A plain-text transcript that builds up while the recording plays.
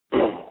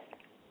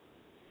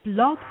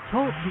Blog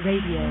Talk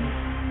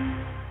Radio.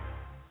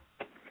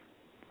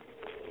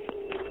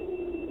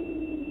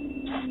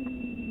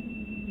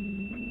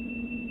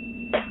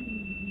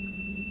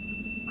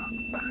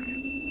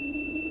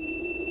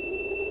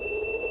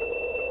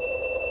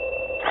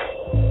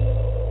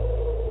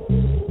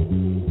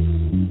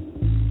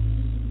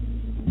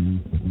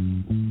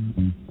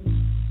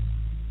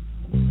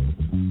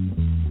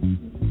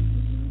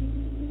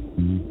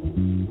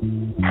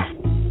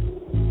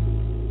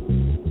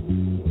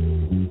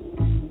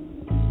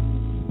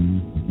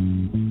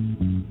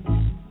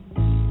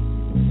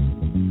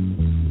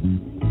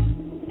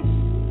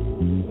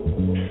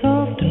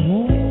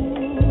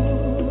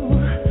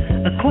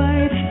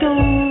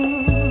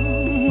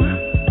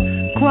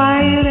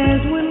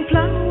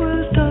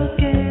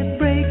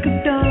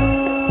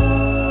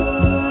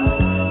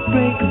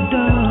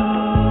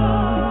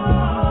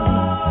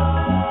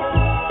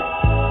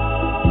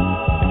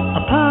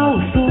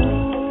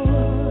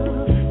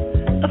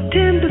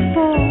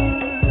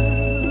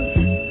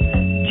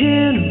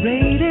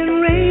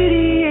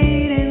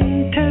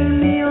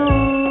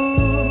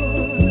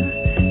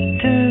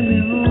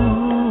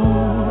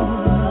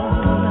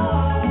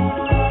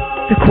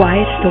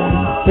 Quiet Storm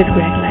with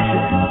Greg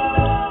Lassiter.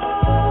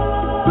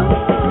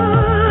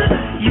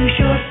 You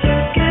sure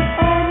get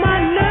all my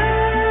nerves.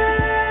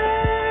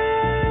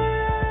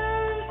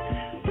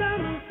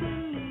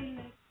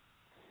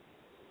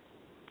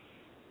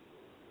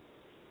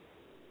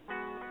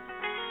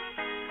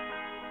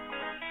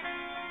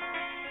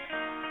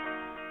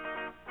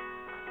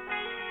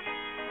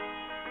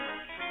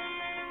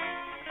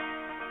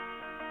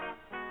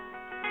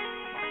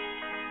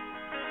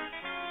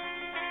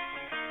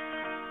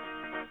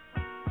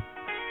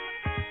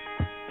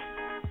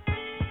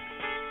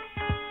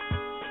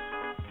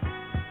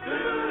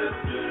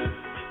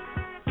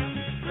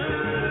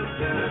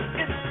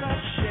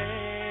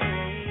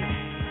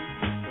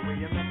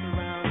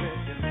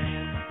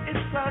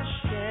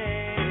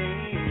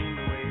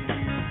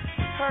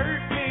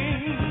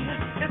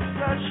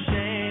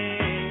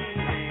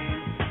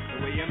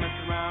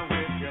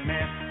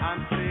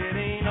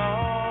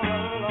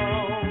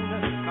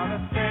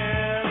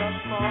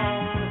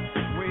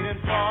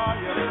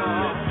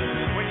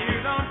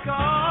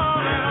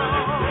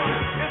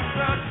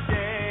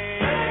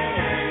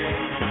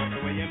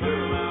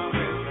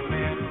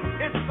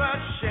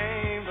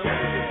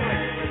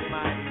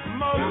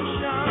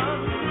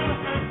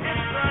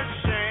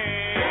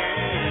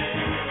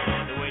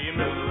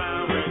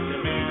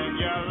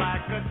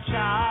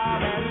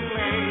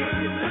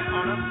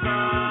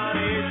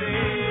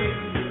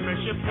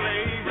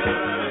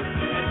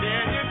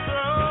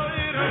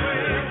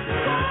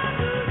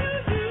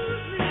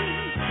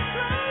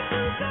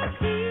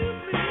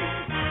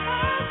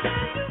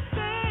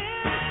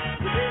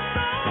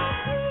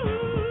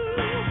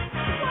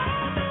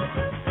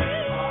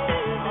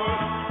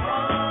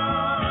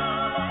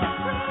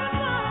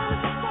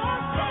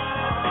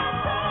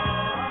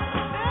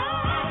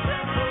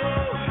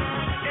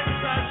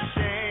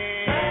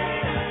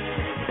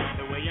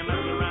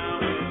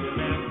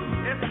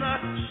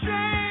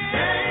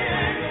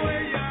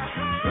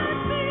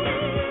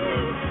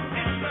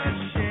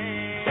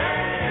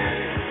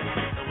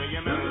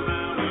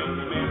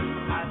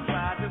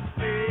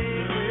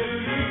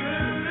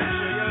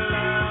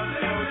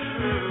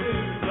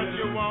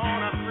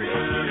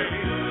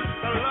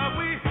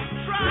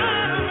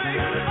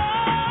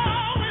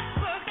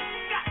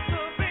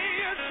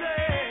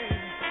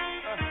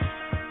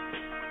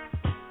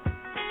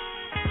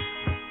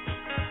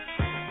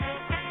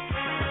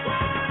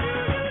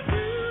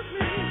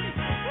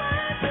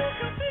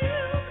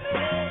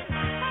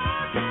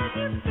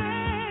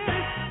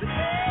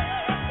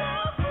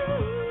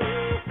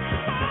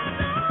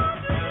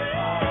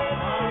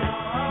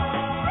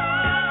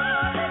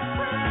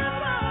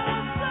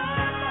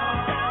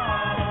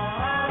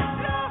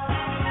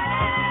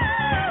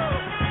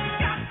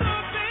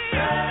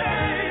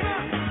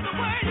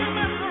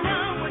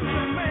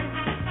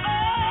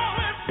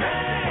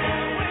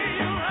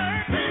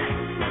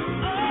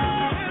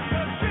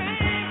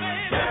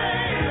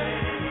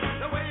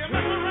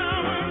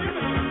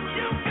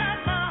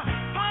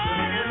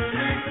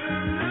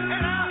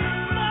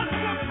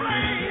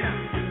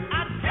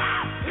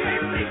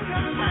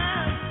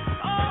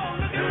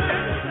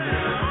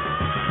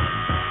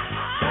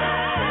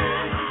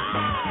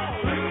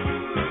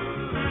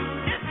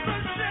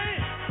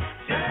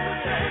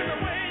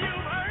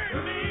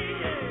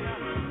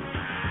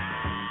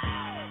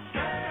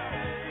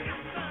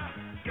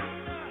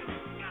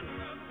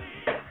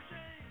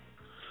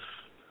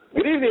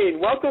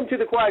 Welcome to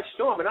the Quiet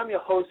Storm, and I'm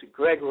your host,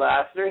 Greg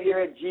Lassiter, here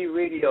at G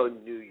Radio,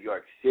 New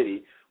York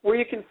City, where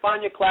you can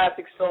find your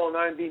classic soul and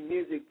R&B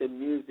music, the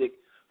music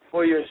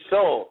for your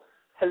soul.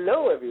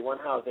 Hello, everyone.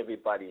 How's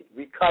everybody?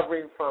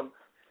 Recovering from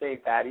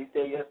St. Patty's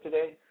Day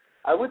yesterday?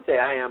 I would say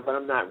I am, but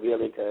I'm not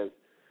really, because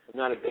I'm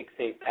not a big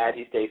St.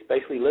 Patty's Day,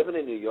 especially living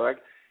in New York.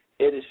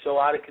 It is so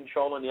out of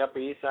control on the Upper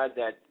East Side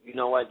that, you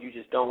know what, you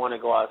just don't want to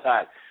go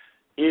outside.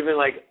 even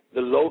like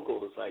the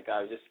locals. Like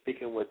I was just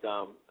speaking with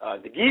the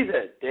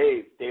geezer,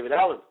 David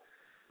Allen.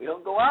 We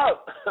don't go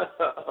out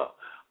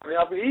on the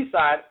Upper East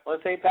Side on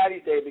St.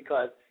 Patty's Day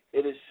because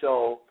it is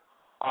so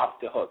off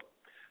the hook.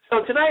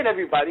 So tonight,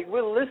 everybody,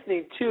 we're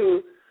listening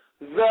to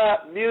the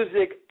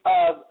music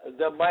of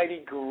the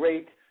mighty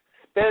great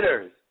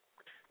Spinners.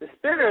 The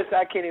Spinners,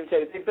 I can't even tell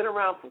you, they've been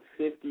around for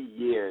 50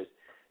 years,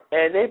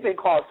 and they've been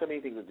called so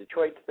many things: the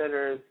Detroit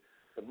Spinners,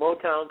 the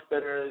Motown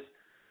Spinners.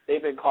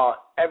 They've been called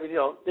everything.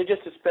 They're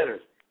just the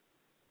Spinners.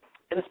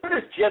 And the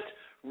Spinners just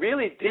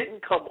really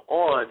didn't come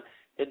on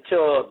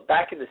until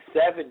back in the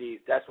 70s.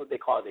 That's what they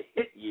call the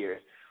hit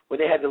years, when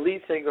they had the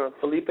lead singer,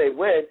 Felipe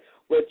Wynn,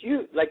 which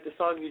you, like the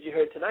song you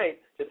heard tonight,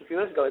 just a few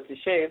minutes ago, It's a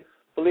Shame,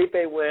 Felipe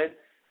Wynn,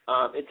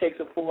 It Takes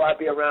a Fool, I'll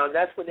Be Around.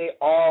 That's when they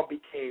all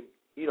became,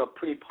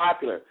 pretty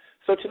popular.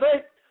 So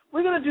tonight,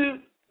 we're going to do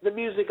the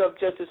music of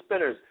just the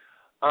Spinners.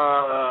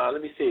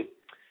 Let me see.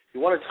 If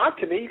you want to talk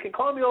to me, you can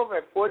call me over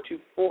at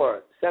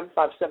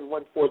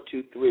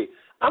 424-757-1423.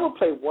 I'm going to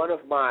play one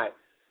of my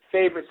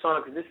favorite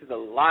songs, and this is a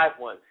live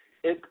one.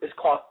 It's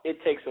called It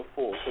Takes a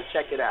Fool, so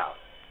check it out.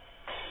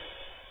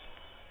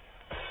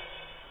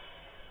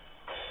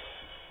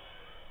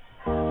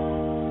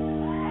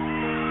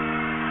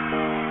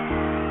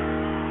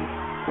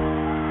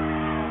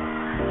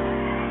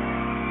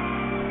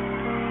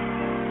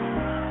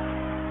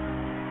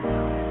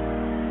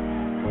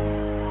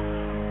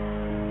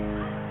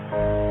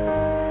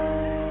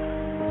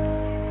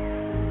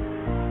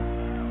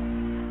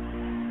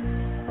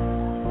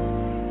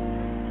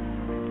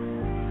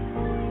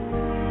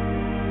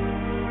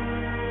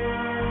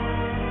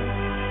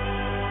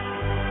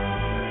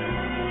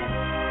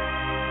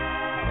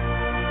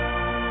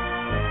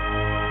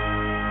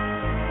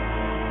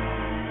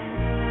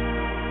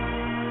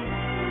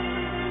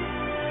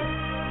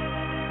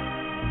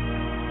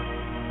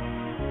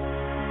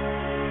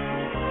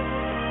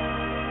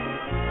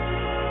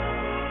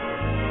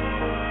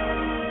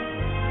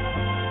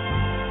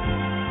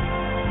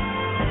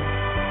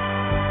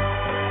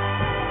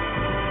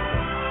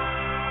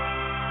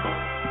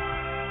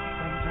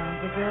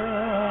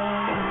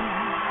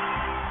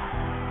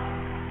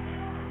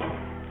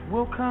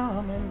 Will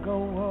come and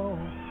go.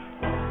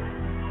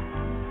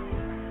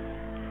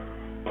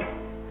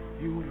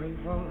 You wait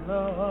for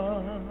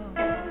love,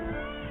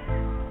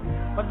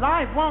 but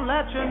life won't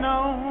let you know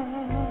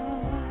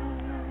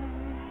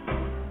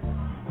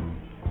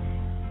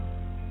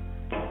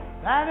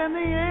that in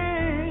the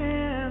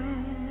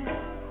end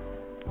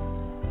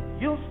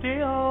you'll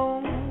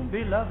still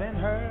be loving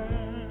her.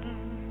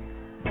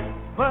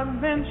 But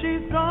then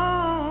she's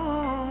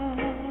gone,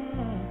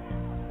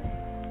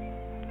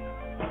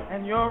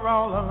 and you're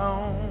all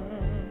alone.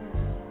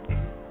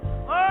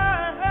 Oh,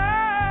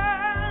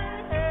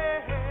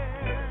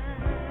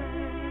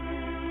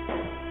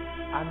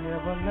 I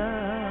never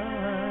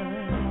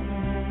learned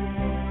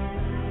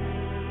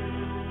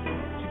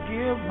to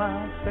give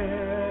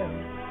myself.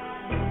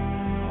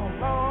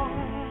 Oh,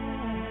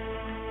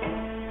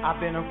 I've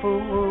been a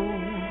fool,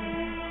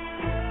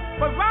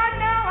 but right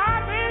now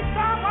I need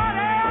someone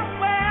else.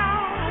 Well.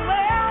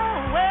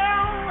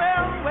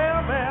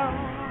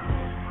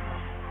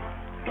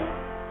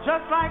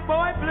 Just like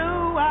Boy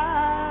Blue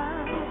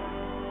Eyes,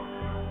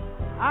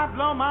 I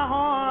blow my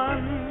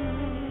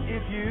horn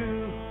if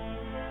you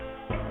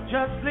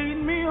just lead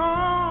me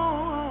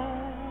home.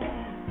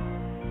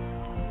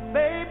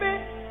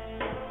 Baby,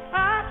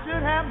 I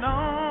should have known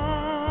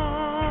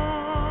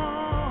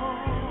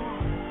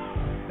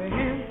that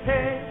it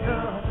takes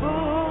a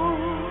fool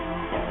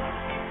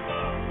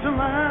to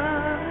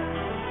learn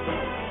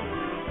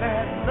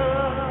that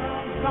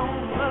love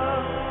don't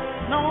love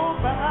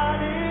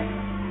nobody.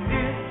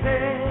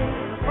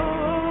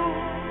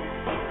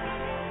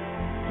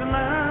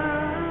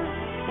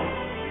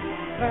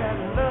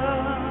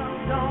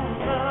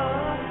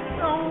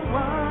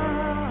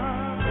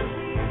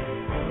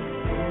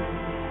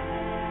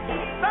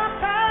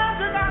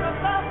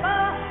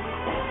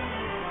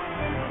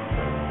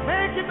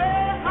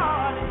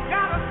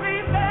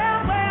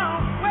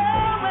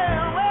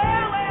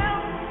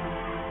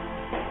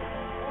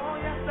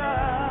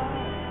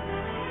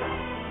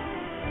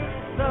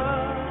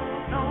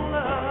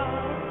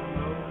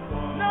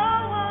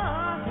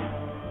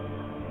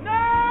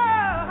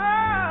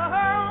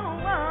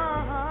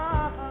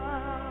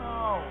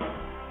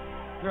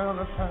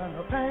 The sign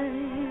of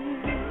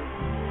pain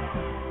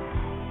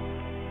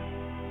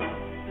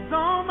is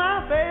on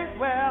my face.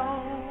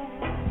 Well,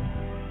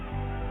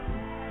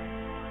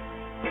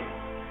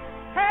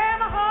 hey,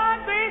 my heart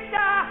beats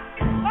out.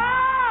 Oh,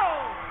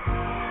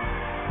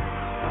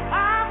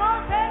 I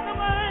won't take the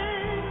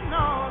rain.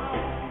 No,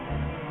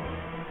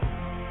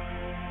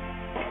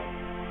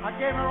 I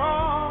gave her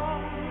all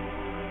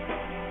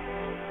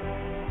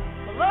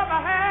the love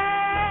I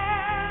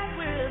had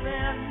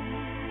within.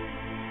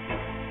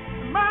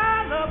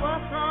 My love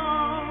was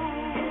strong,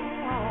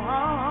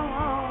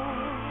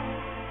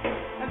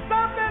 and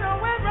something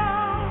went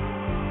wrong.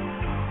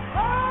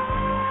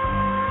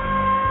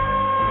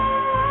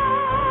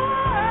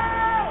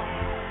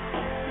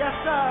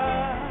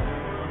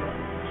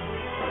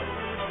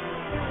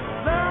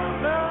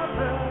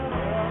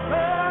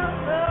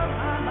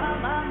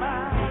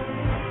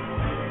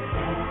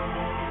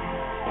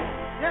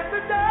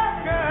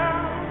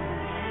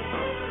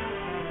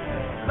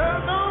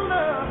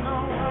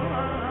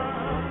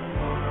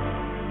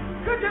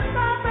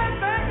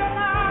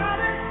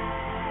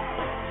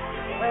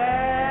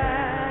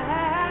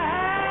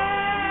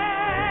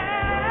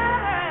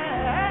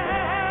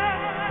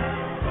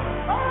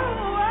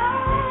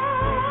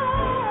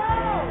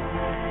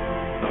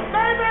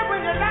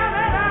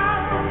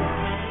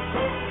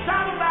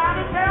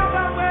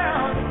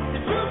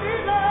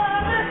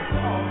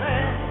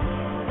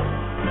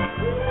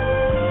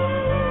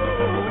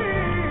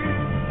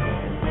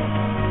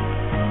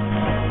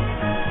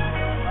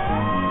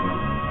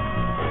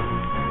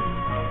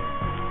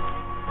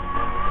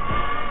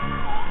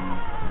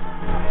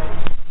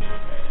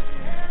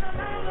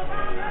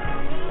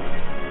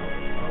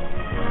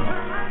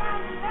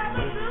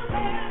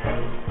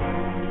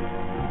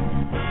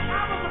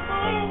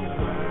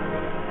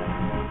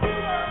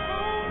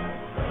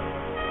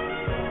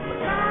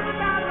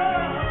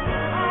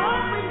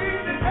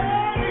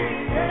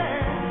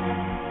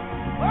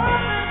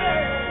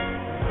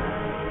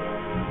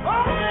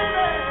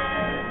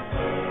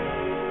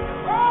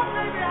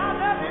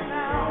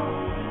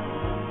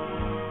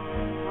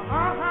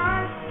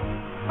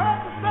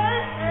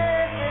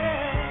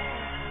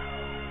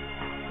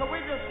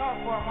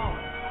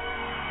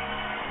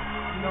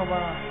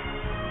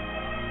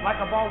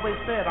 always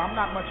said I'm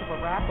not much of a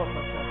rapper,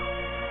 but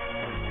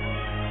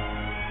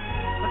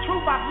the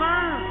truth I've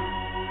learned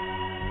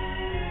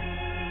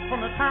from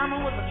the time I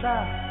was a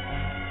child.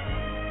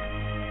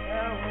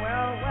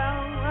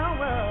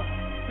 Well.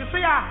 You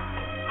see,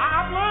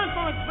 I've learned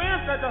from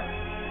experience that,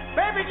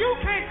 baby, you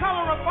can't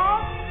color a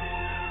boss,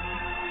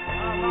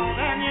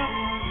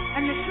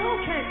 and you sure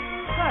can't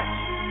touch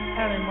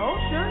an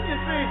emotion, you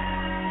see.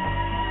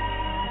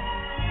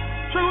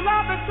 True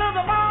love is to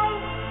the bone,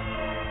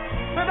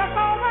 to the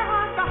soul,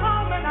 the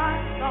home, and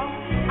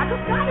I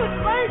just got to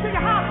explain to you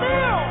how I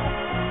feel.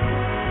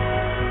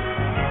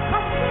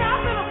 Come see,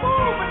 I've been a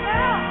fool, but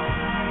now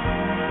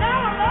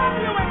I love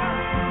you, and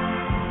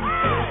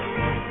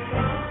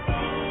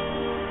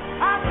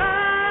I've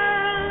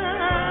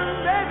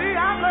learned, baby,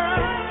 I've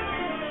learned.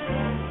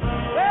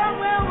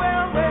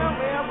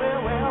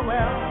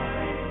 Well.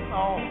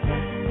 Oh.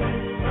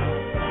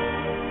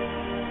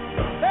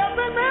 There's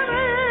been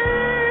many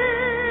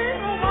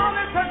who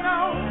wanted to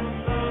know.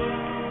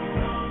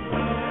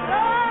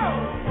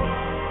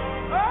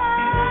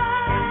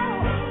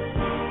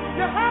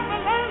 You have to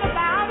learn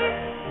about it.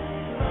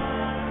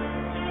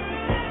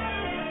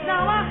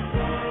 Now I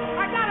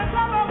gotta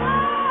tell them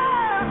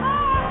all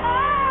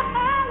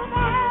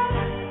about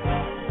it.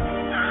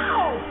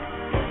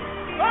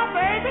 Oh,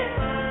 baby.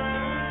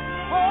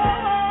 Oh.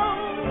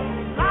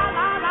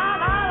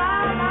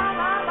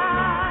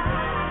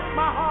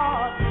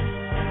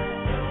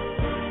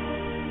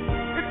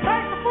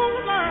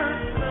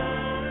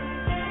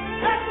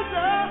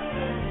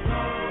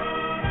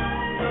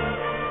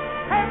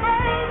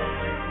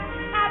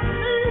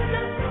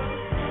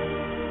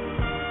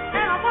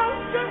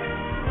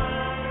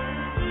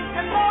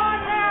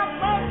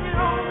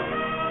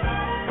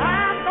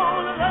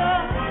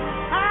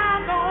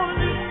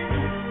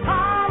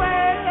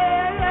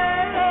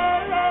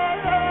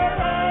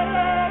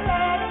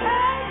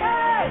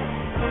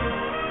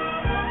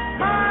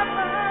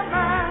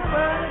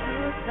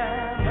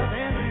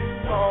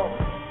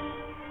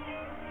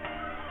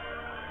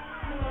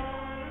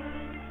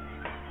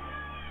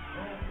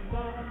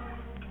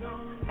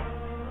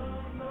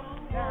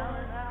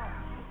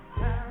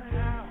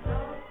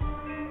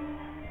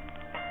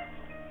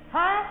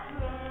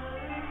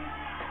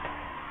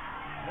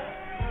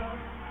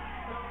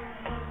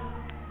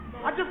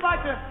 I'd just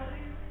like to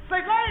say,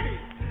 ladies,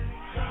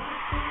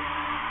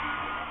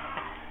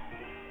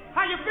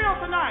 how you feel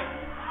tonight?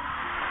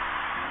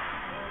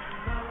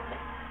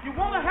 You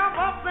want to help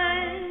us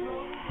sing?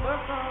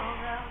 Look,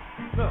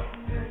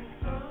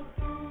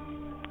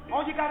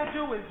 all you got to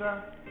do is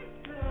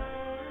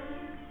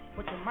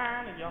put your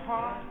mind and your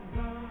heart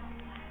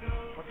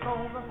what's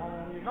over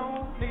home. You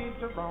don't need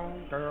to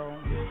roam, girl.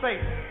 Say,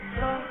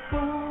 the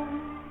fool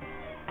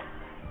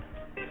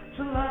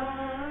to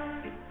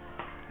learn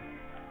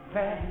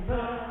that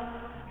love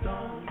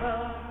don't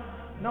love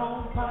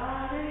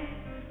nobody.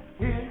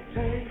 It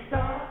takes a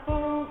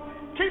fool.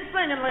 Keep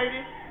singing,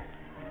 ladies.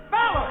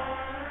 Fellas,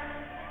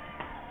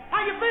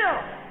 how you feel?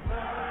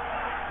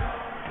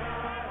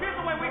 Here's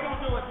the way we gonna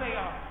do it. Say,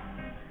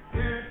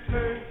 it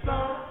takes a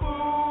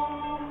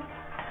fool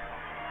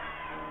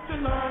to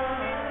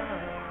learn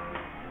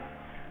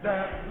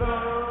that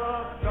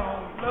love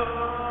don't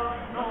love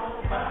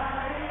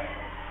nobody.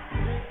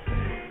 It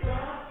takes a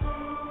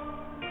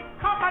fool.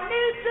 'Cause I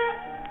need you,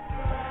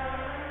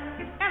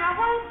 and I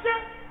want you,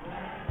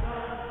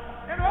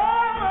 and oh,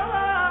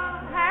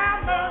 have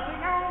mercy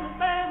on me,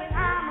 baby.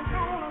 I'm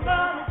gonna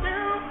love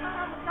you.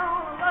 I'm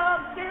gonna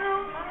love you.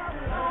 I'm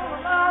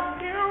gonna love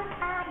you.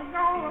 I'm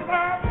gonna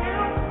love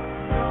you.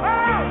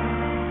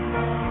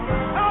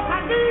 Oh, I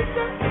need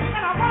you,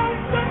 and I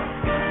want you.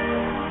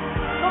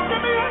 So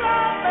give me a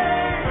love,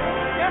 baby.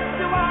 Yes,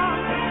 you are.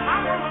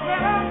 I wanna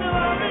love you,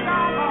 love you,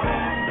 all alone.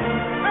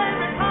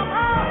 Baby, come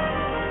on.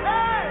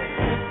 Hey.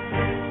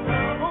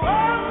 Oh,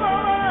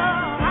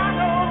 I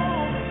know.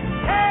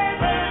 Hey,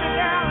 baby,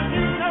 girl,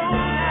 you know.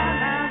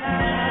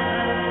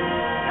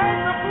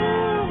 Take the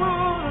fool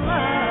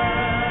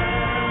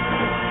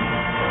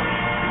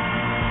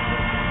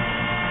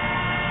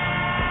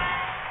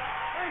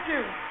Thank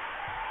you.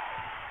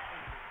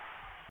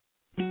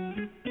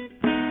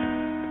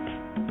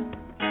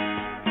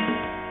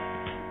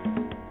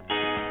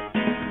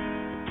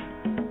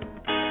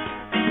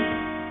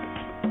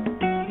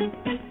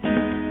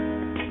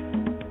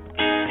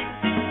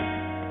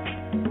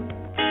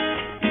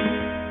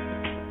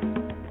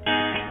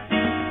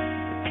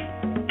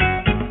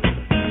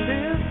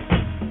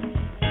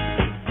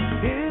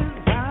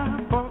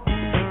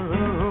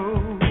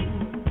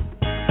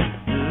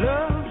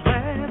 Love's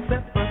last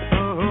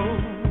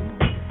episode.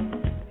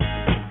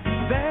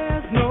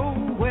 There's no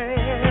way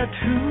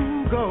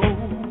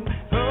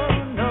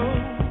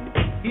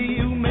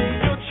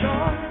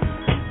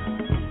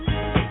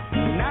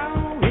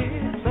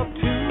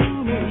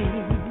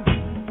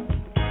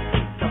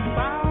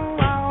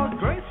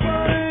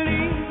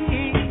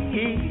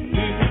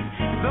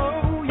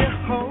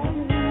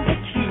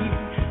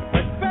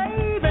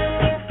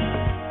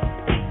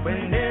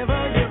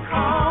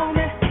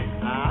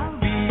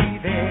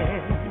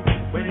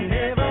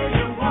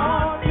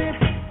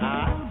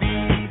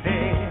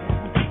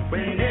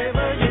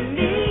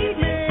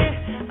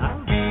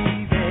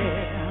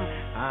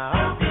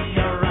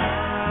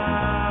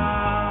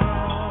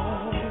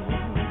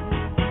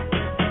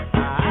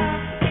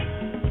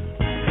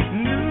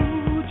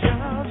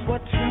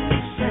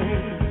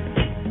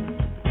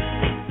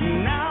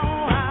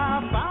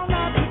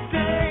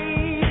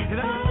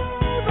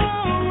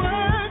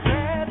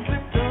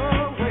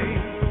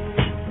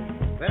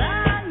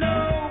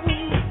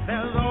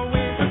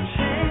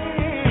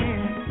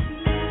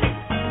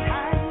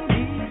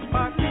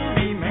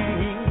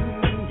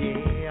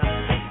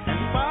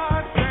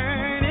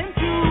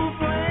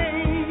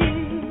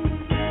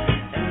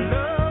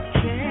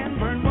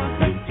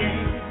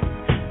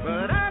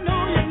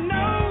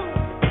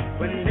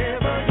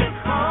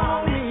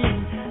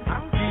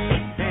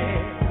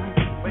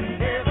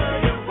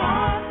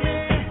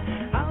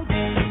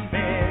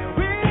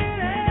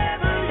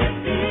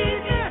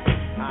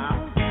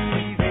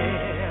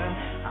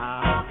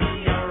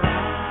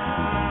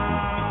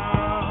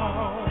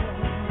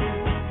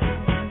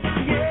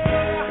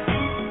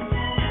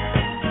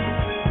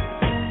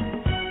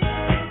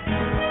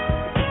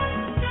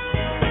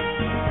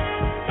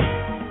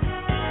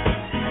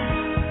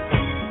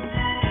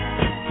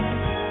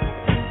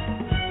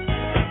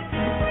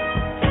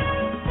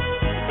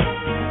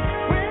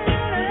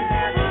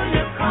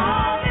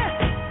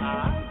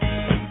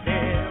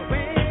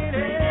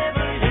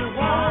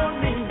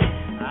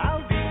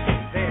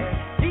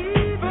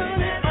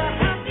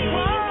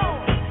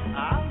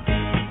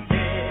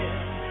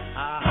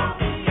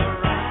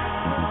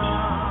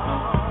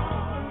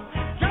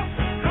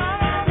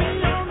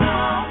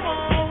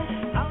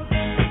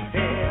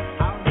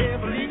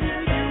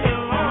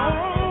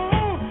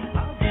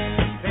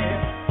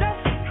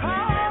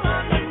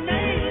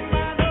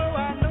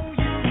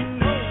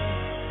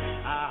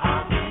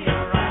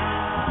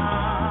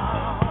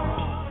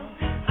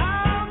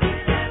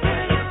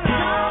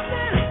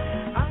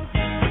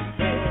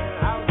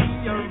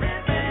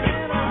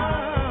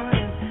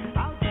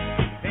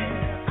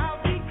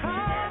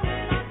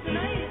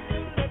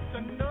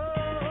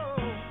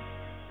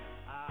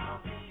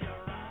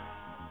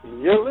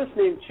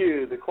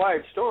to The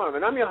Quiet Storm,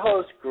 and I'm your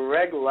host,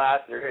 Greg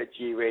Lassiter, here at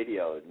G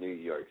Radio, New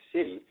York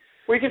City,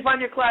 where you can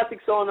find your classic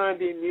soul and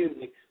R&B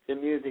music, the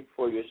music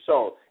for your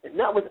soul. And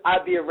that was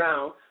I'll Be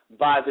Around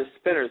by The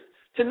Spinners.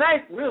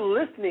 Tonight, we're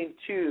listening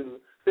to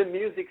the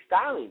music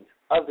stylings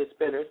of The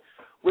Spinners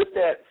with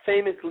that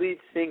famous lead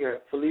singer,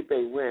 Felipe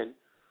Wynn,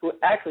 who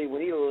actually,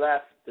 when he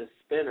left The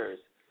Spinners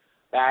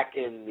back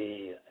in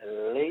the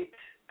late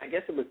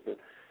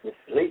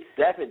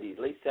 70s,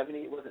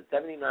 was it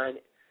 79,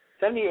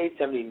 78,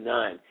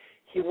 79,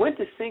 he went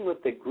to sing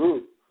with the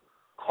group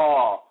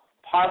called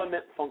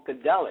Parliament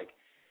Funkadelic,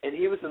 and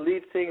he was the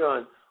lead singer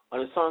on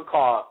a song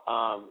called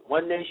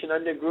One Nation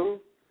Under Groove,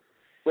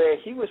 where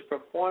he was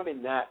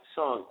performing that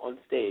song on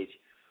stage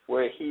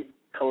where he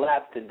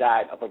collapsed and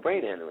died of a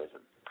brain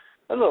aneurysm.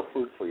 A little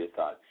food for your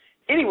thought.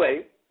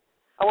 Anyway,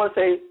 I want to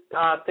say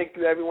thank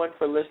you, everyone,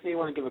 for listening. I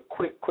want to give a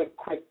quick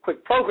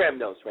program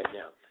notes right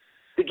now.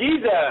 The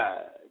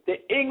geezer,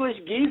 the English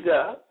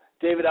geezer,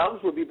 David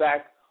Elms, will be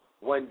back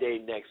one day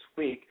next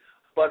week.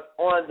 But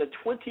on the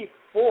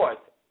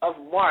 24th of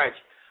March,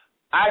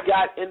 I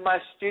got in my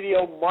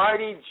studio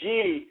Marty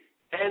G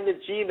and the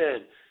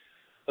G-Men.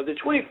 On the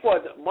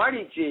 24th,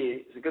 Marty G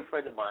is a good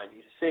friend of mine.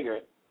 He's a singer,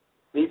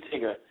 lead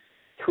singer,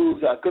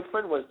 whose good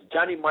friend was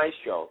Johnny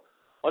Maestro.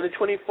 On the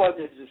 24th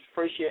is his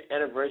first year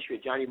anniversary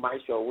of Johnny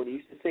Maestro when he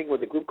used to sing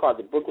with a group called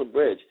the Brooklyn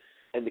Bridge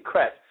and the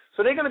Crest.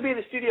 So they're going to be in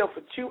the studio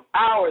for 2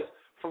 hours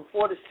from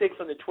 4 to 6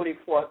 on the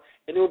 24th,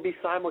 and it will be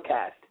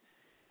simulcast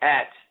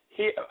at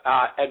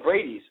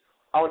Brady's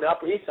on the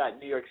Upper East Side,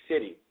 New York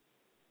City.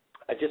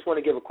 I just want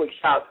to give a quick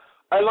shout.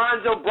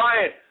 Alonzo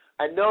Bryant,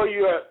 I know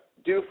you're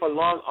due for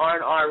long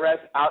R&R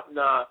rest out in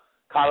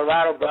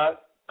Colorado, bro.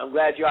 I'm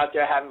glad you're out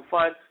there having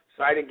fun.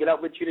 Sorry to get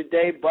up with you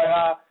today, but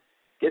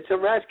get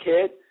some rest,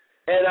 kid.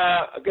 And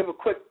I'll give a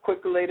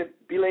quick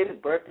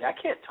belated birthday. I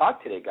can't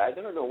talk today, guys.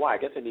 I don't know why. I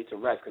guess I need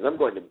some rest because I'm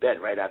going to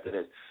bed right after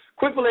this.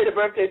 Quick belated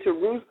birthday to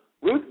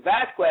Ruth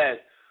Vasquez,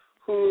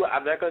 who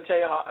I'm not going to tell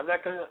you how I'm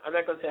not going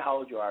to say how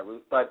old you are,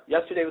 Ruth. But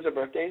yesterday was her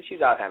birthday, and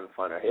she's out having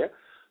fun out here.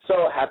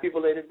 So happy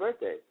belated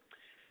birthday.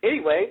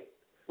 Anyway,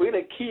 we're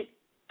going to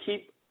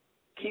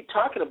keep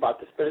talking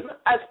about the Spinners.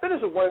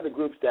 Spinners are one of the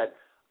groups that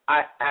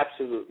I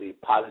absolutely,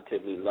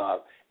 positively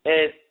love.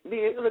 And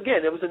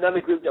again, there was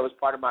another group that was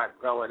part of my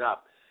growing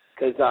up.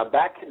 Because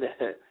back in the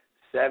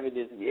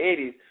 70s and the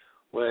 80s,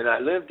 when I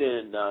lived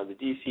in the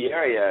D.C.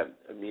 area,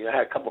 I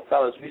had a couple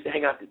fellas. We used to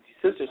hang out at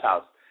these sisters'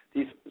 house.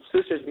 These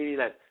sisters, meaning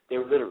that they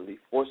were literally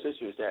four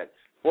sisters, that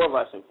 4 of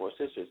us and 4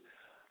 sisters.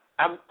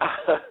 I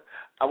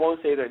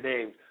won't say their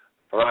names,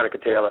 Veronica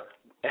Taylor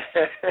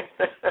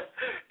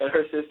and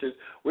her sisters.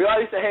 We all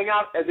used to hang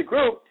out as a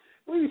group.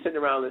 We used to sit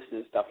around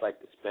listening to stuff like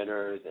the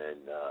Spinners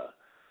and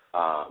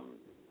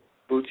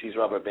Bootsy's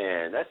Rubber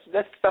Band.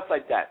 That's stuff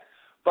like that.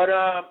 But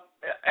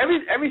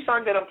every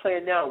song that I'm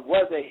playing now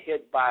was a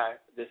hit by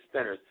the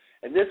Spinners,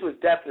 and this was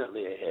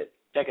definitely a hit.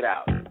 Check it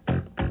out.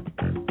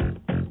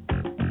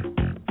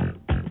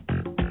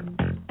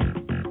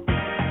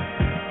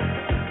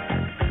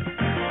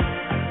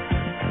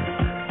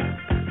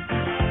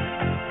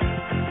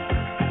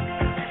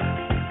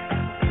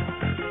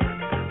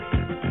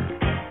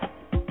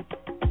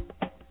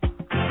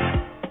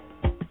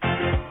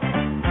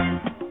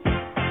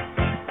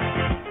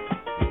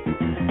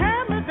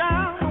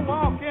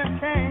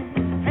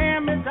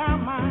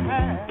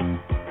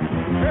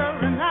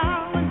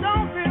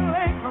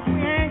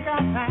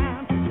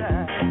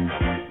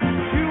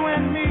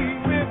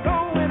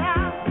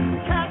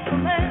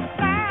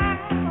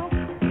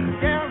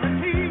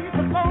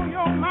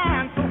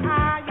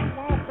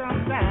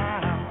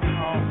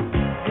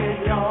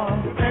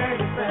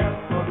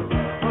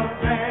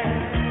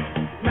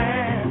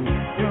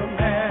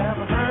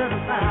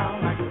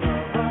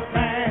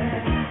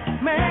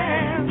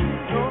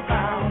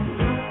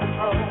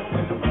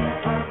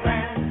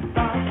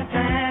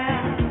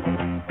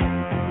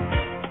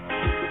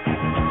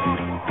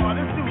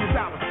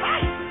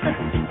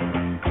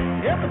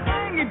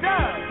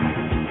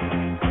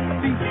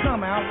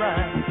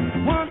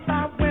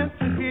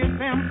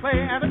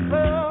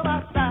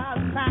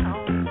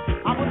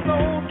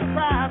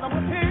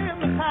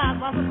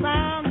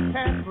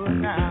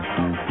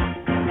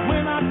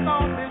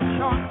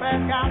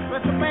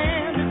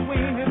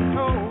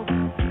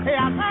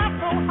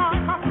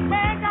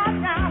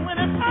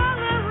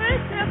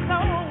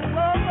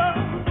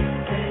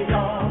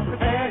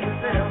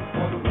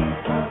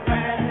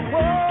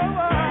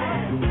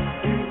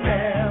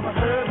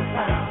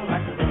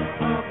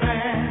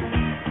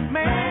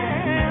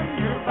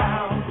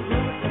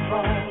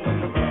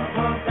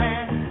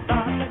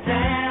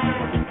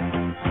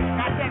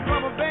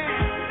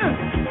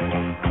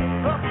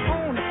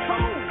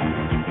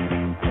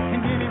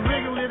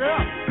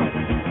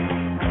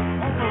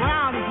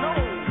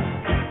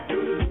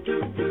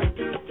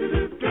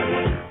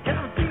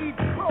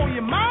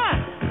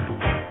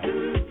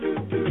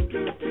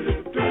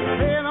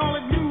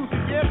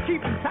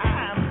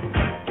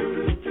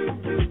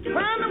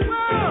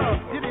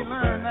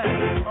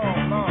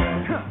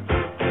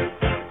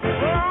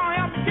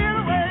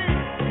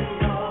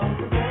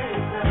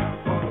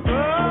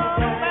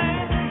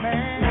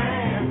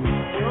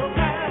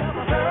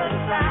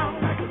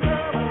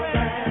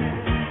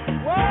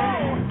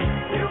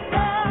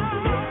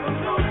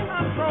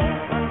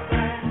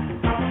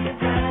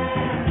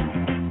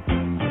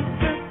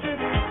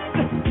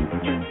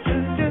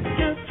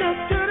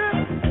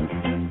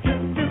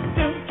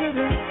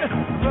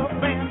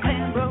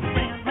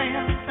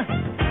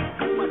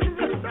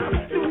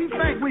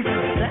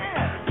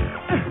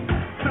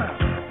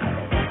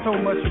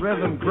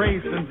 pleasant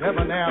grace and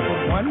debonair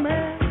for one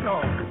man, no.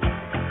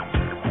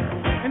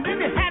 And then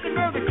he had the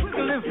nerve to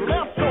twinkle his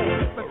left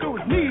toe, but through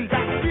his knee,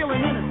 got the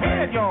feeling in his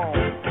head, y'all.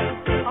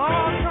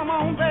 Oh, come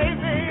on,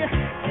 baby.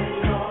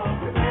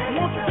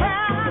 Won't you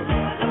try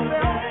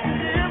yourself?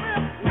 Hear me?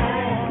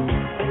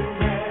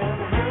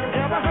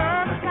 Ever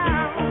heard the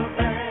sound?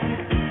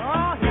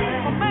 Oh,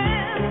 he's a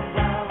man,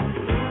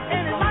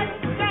 and he likes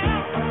to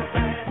dance.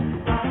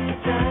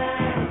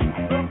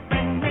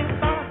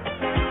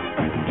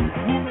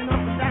 Moving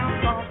up and down,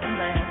 soft and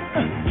dance.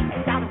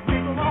 Got a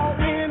wiggle all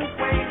in his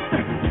waist.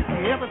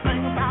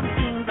 Everything about him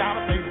seems out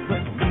of place.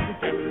 But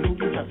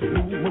just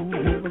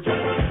move, just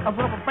a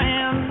rubber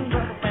band,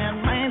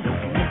 man.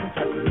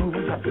 Just move,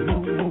 just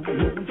move,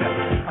 just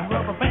a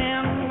rubber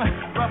band,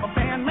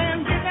 man.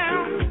 Get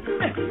down,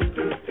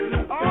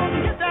 oh,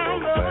 get down,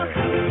 lover.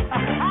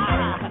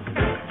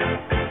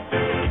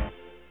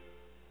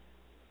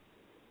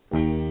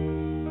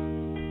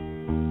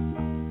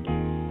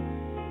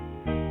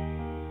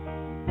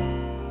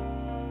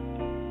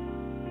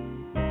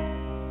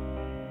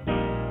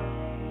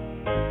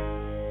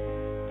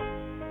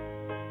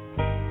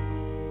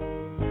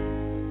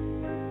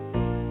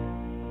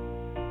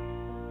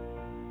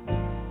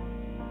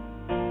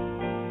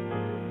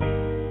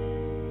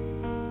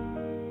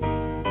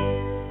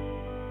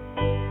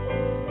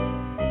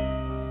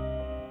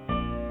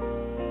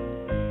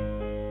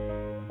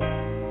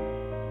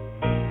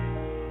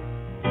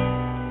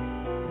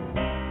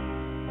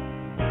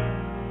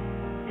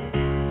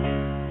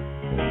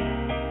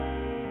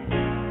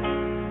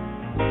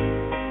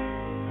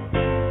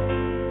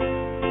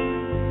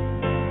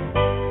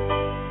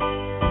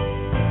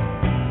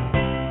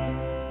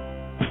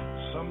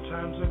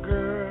 Sometimes a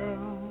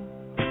girl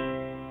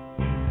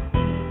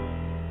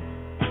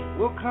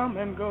will come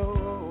and go.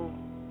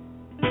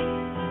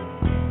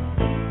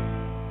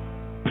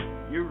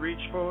 You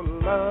reach for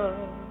love,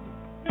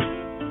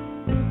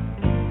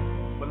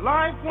 but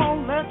life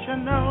won't let you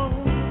know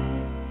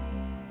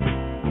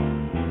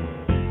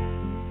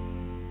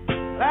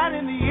that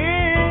in the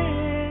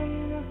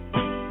end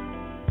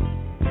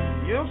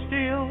you'll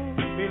still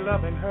be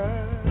loving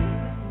her.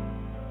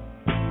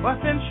 But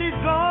then she's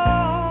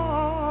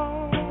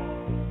gone,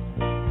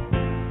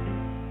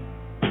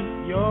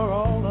 you're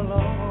all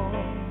alone.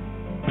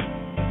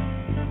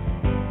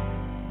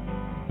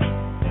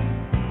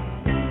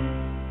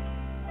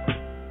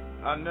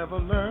 I never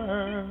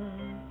learned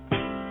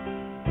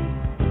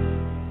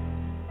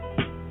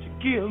to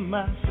give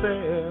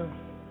myself.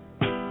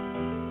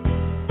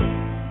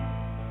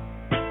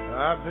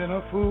 I've been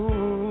a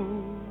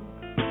fool,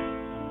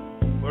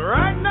 but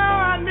right now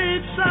I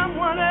need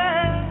someone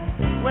else.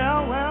 Well,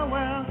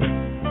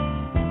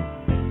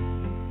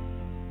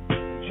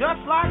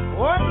 just like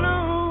boy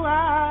blue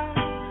eyes,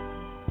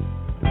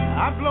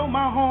 I blow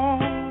my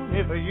horn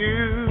if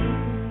you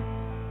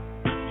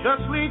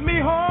just lead me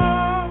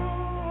home.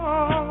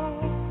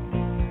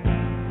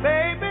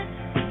 Baby,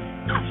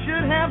 I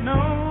should have known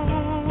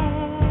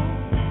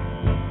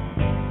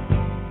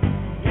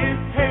it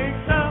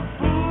takes a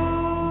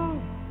fool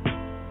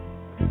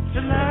to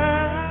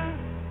learn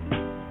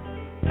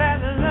that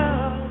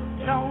love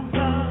don't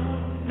love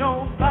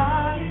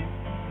nobody.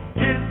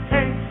 It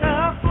takes a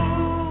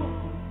fool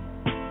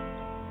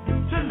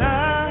to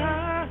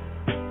learn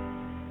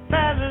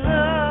that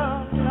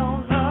love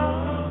don't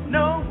love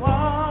no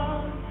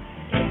one.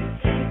 It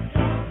takes a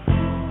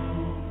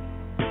fool.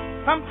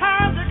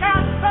 Sometimes you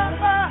gotta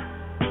suffer,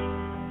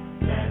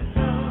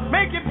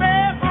 make your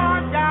bed for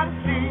it, gotta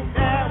see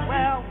that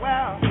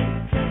well. It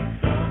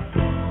takes a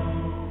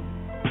fool.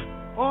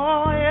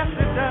 Oh yes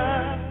it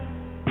does.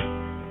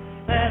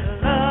 That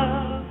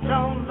love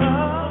don't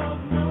love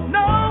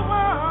no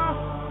one.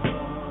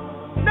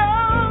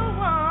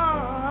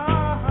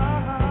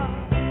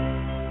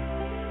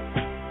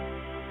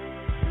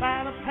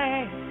 Sign of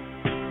pain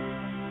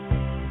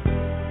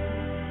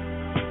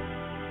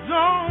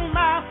on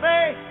my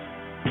face.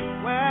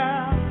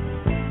 Well,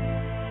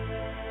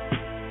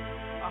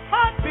 a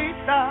heartbeat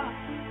stops,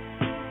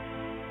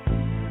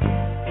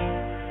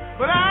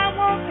 but I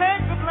won't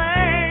take the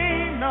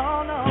blame. No.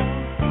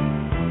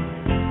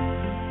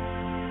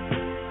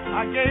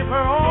 I gave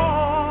her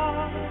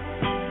all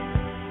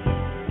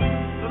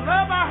the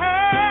love I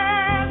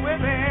had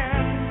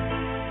within.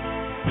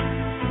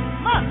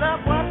 My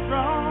love was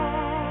strong.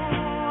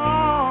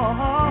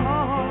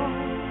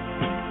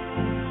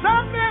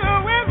 Something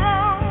went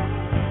wrong.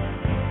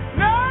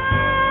 No,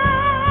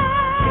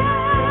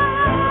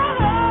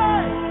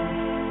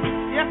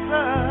 yes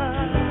sir.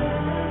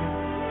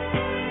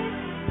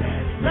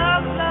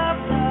 Love.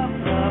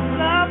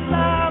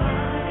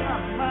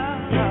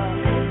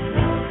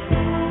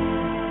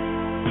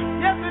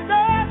 Yeah.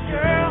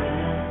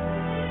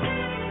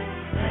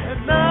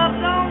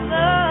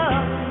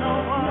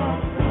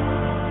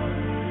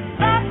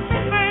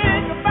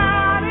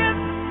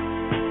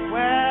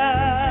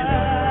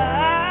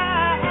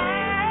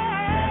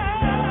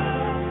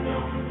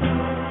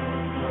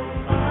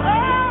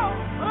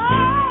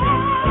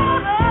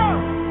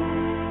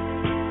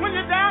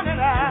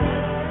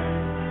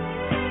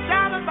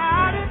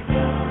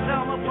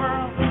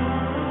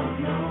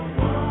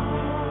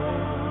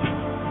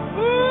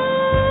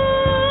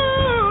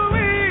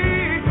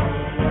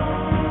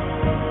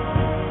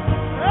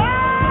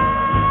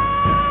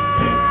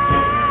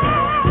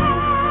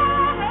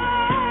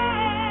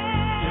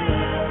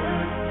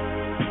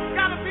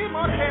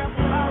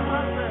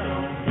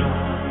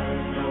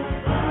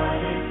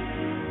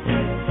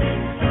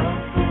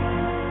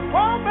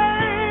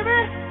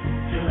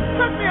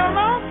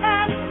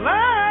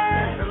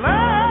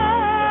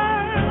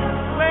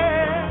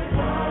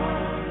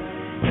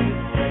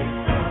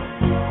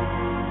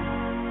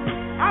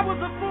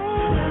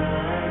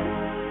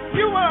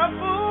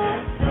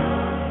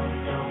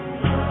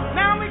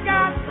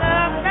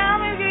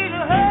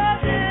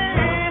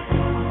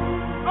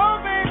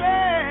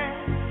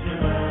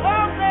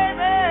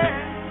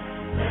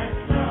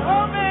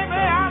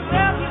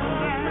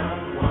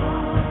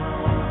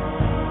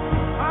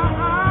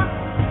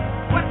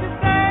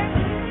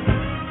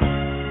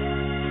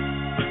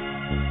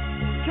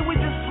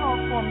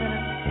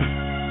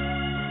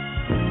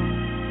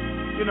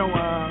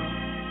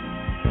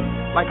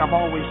 Like I've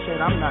always said,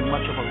 I'm not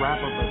much of a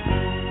rapper, but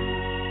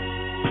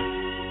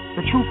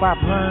the truth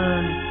I've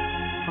learned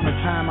from the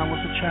time I was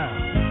a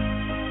child.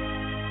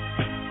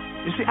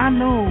 You see, I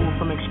know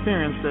from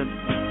experience that,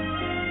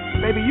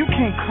 baby, you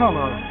can't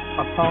color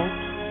a thought.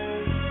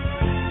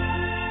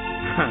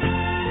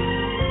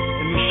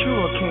 And you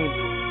sure can't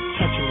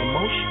touch an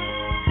emotion.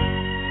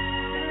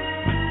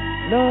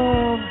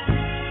 Love,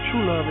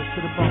 true love is to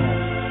the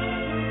bone,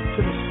 to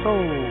the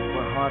soul,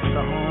 where hearts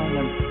are home.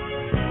 And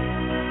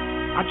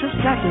I just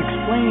got to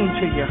explain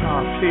to you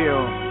how I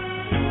feel.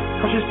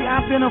 Cause you see,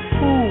 I've been a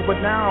fool, but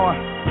now I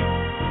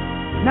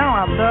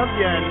love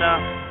you, and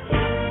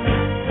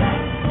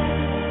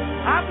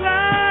I've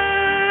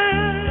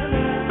learned,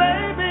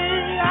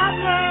 baby, I've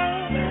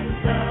learned.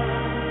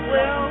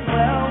 Well.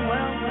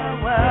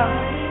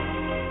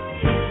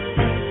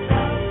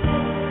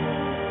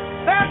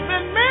 There's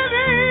been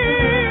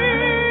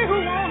many who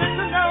wanted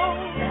to know,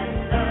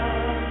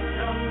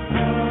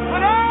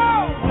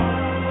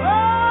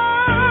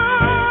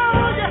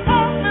 but you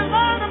helped me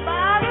learn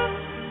about it.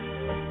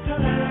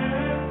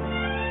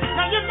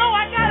 Now you know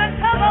I gotta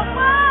tell them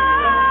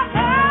about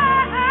it.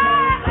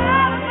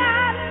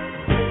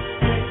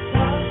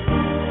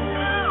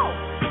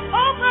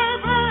 Oh,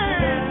 baby,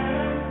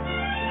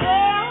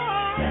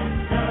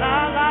 la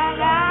la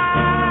la,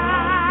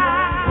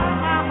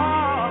 my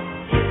heart.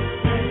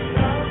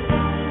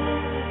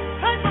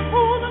 Take a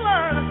fool to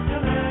learn.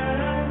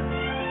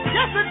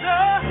 Yes, it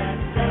does.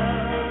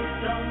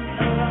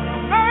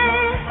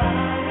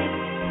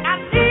 I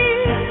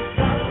need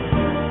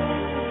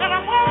and I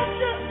want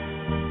you.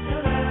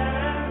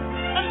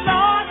 And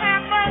Lord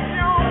have mercy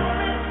on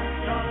me.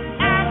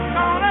 I'm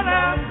gonna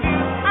love you.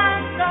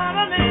 I'm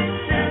gonna need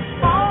you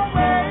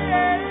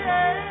always.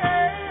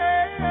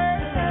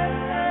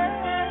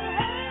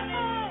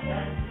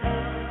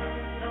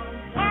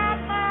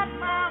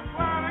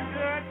 What a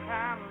good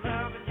time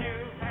loving you.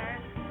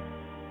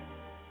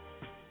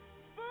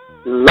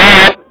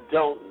 Love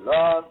don't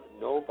love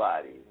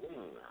nobody.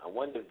 I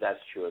wonder if that's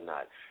true or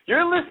not.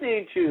 You're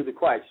listening to The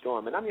Quiet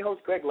Storm, and I'm your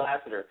host, Greg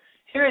Lassiter,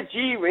 here at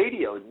G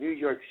Radio, New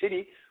York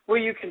City, where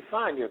you can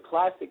find your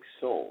classic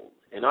soul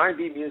and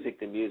R&B music,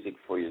 the music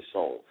for your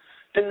soul.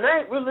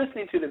 Tonight, we're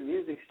listening to the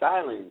music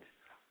stylings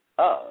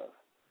of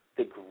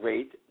the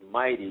great,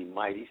 mighty,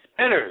 mighty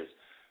Spinners,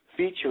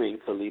 featuring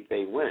Felipe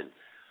Wynn.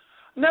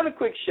 Another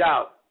quick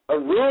shout,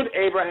 Arun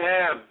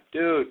Abraham,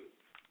 dude.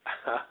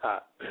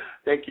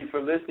 Thank you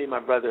for listening, my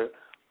brother.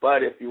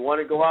 But if you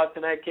want to go out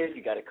tonight, kids,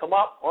 you got to come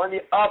up on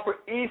the Upper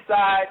East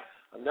Side.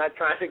 I'm not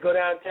trying to go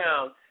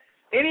downtown.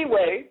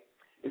 Anyway,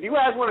 if you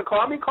guys want to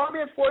call me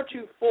at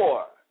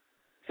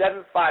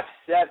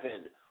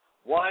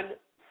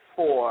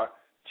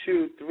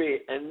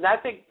 424-757-1423. And I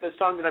think the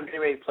song that I'm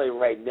getting ready to play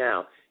right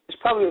now is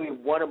probably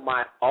one of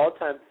my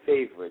all-time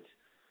favorites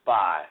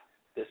by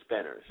the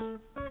Spinners.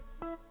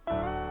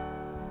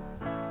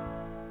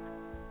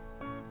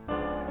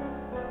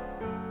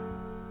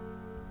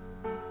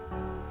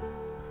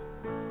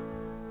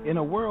 In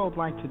a world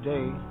like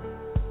today,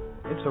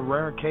 it's a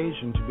rare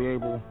occasion to be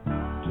able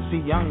to see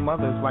young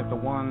mothers like the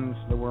ones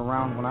that were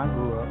around when I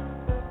grew up.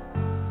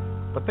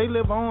 But they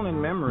live on in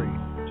memory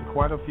to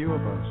quite a few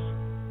of us.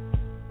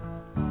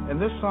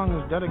 And this song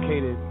is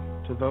dedicated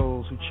to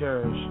those who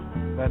cherish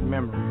that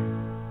memory.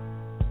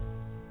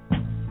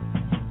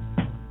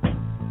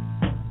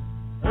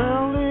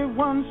 Early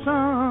one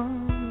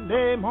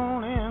Sunday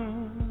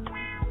morning,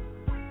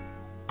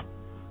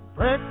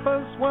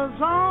 breakfast was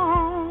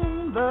on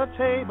the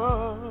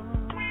table.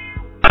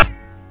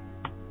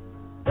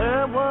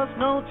 There was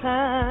no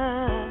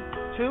time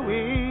to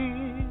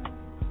eat.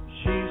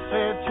 She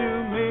said to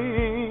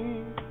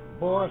me,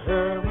 boy,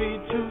 hurry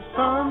to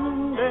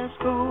Sunday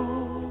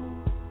school,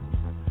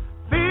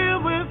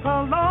 filled with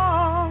a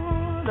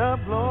Lord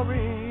of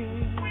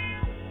glory.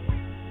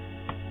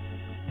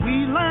 We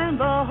learned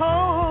the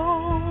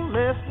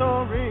holy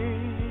story.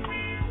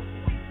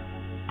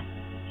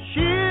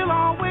 She'll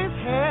always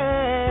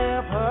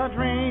have her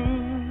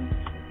dreams,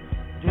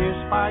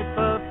 despite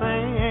the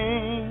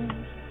things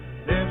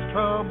this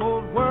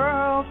troubled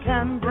world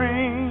can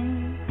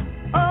bring.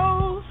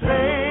 Oh,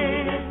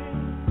 say,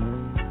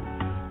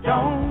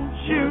 don't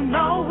you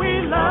know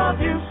we love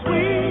you,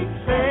 sweet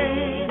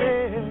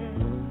Sadie?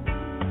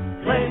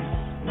 Place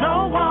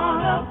no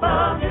one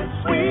above you,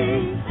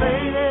 sweet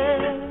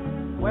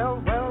Sadie. Well,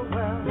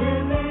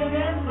 living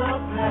in the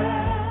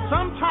past.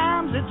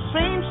 Sometimes it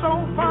seems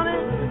so funny,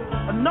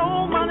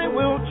 no money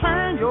will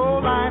turn your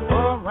life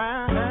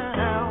around.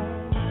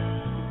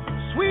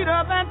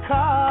 Sweeter than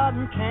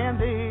cotton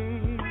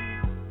candy,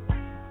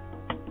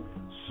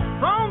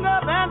 stronger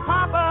than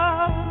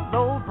Papa's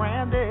old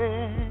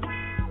brandy.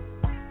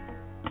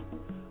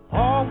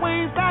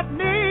 Always that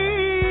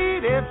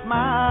needed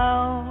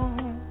smile.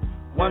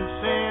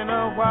 Once in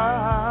a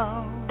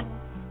while,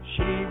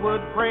 she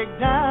would break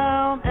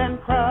down and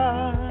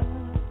cry.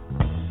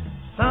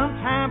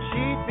 Sometimes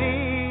she'd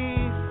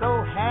be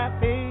so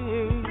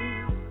happy,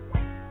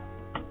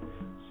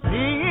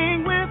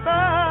 being with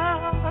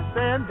us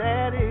and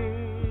Daddy.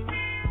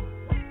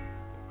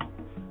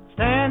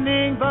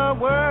 finding the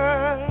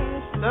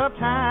worst of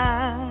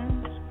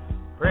times,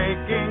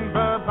 breaking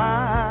the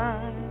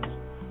binds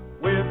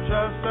with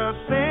just a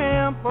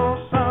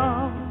simple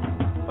song.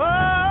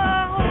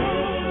 Oh,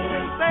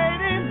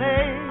 Sadie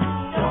Mae,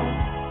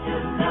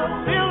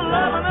 still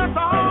loving us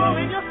all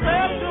in your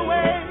special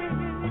way.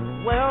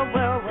 Well,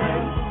 well,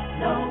 well,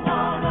 no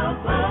one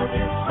above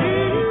you.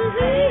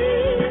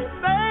 Sweet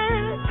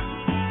Sadie,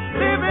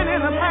 living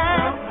in the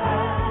past.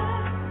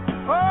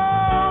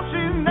 Oh,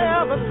 she's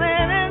never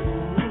sinning.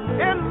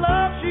 In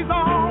love, she's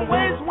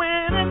always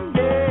winning.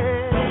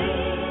 Yeah.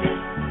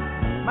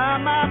 My,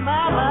 my,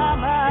 my, my,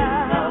 my.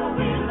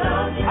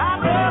 I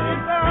love you,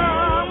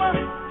 girl.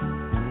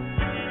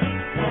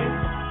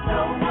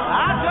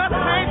 I just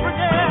can't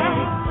forget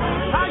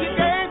how you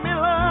gave me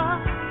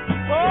love.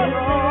 Oh,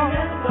 Lord.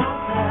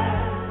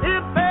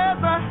 If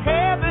there's a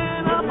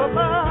heaven up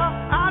above,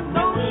 I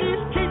know she's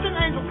teaching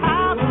angels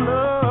how to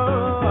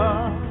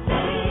love.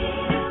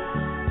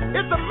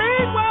 It's a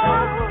mean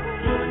world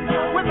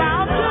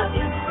without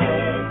you.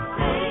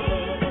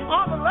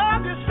 All the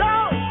love you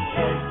show.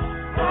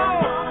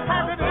 Oh,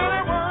 how could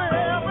anyone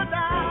ever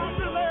die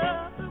to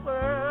love the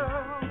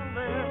world?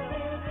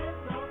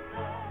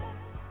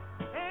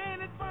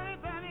 Ain't it funny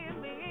that in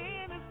the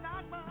end it's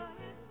not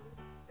money?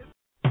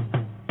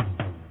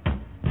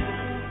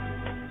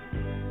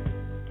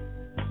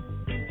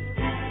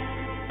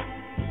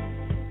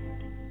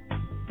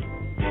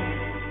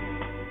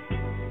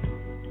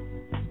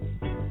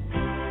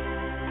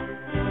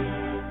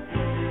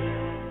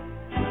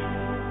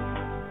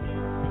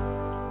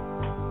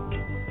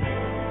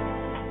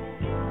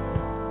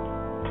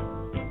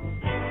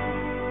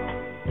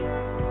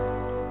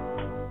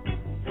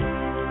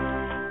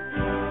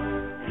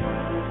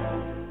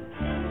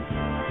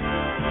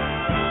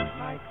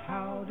 Like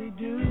howdy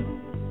do,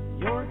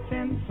 your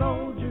tin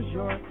soldiers,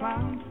 your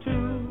clowns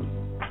too.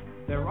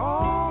 They're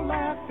all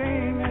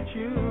laughing at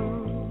you.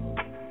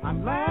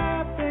 I'm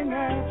laughing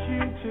at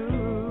you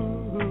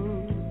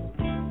too.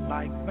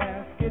 Like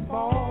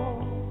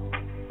basketball,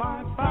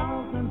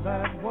 5,000,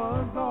 that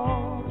was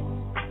all.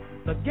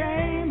 The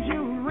games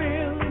you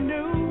really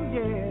knew,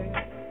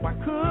 yeah. Why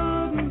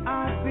couldn't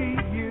I see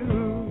you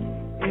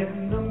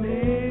in the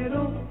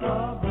middle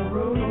of the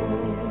room?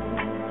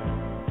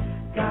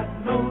 Got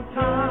no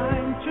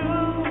time to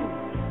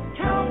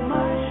count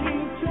my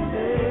sheep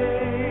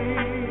today.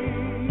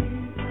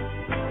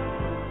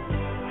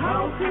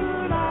 How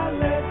could I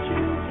let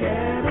you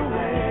get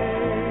away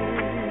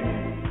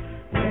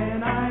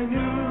when I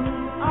knew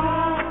I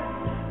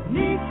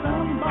need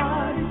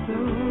somebody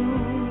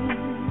soon?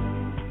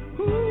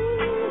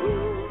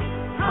 Ooh,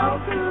 how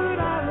could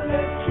I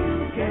let you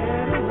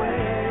get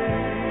away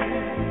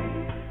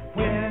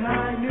when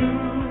I knew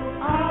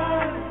I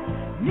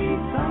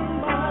need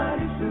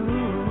somebody soon?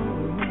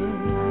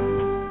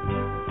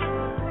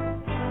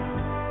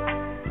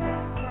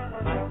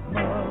 Like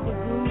Mother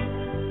Goose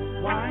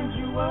winds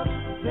you up,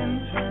 then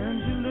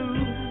turns you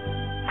loose.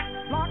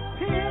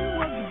 Locked in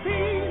was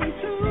beaten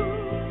too,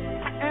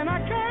 and I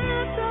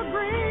can't tell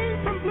green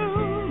from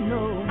blue.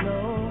 No, no,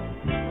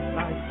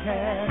 like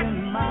cat and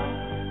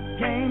mouse,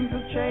 games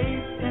of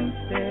chase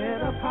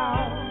instead of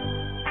house.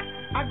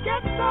 I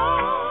get so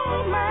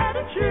mad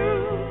at you,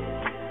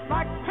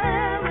 like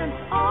parents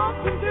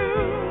often do,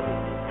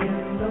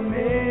 in the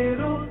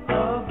middle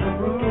of the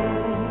room.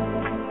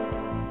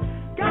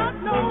 Got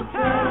no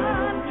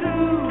time to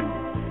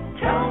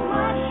count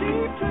my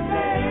sheep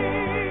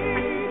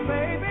today,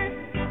 baby.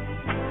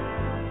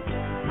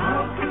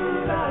 How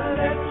could I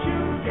let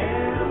you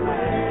get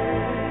away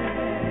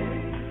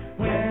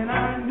when I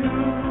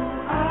knew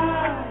I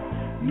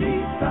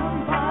need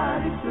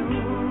somebody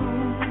soon?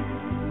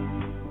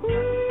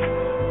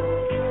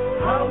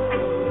 How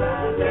could I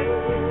let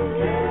you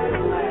get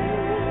away,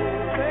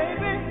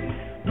 baby,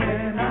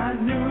 when I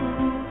knew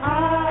I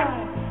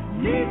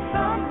need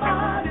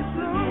somebody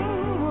soon?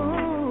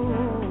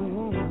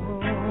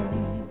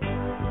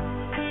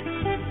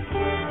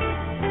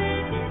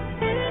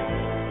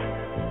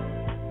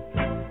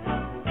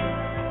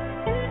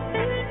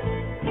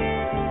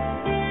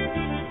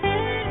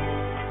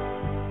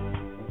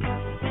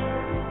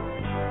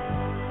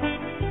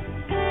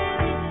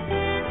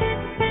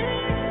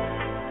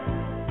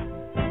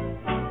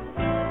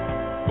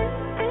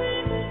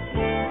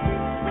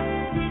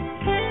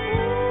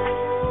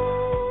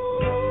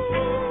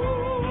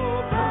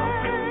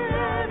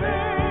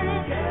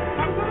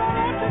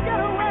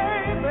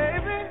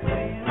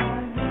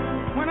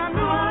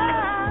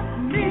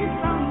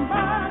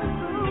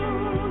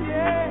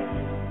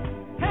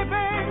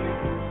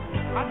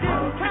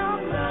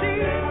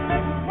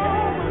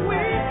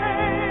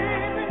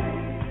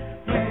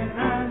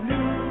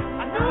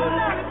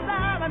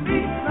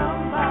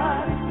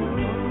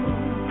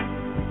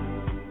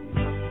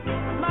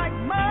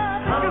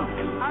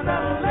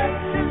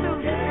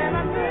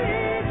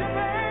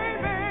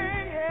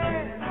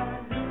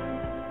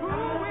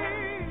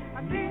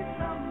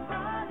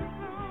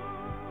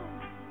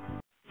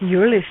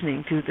 You're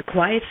listening to The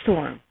Quiet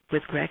Storm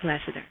with Greg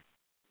Lassiter.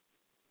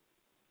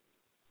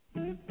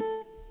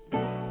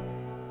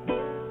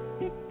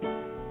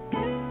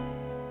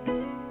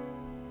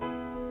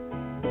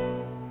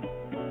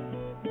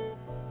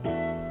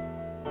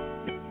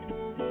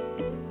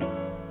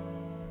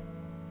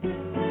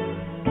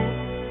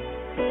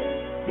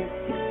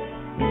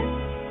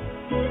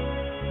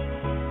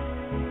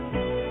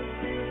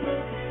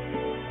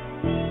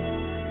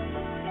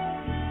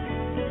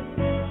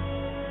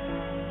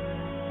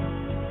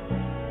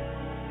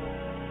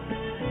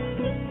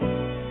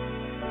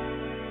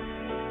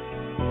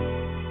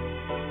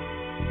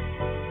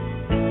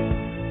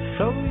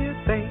 So you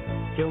think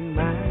your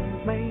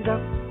mind's made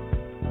up,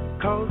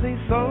 'cause he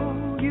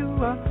sold you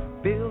a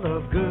bill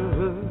of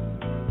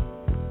goods.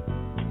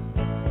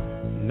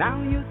 Now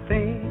you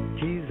think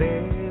he's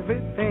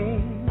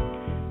everything,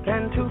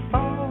 and to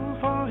fall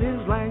for his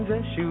lines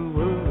as you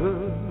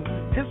would.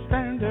 His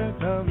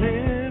standard of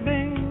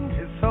living,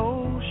 his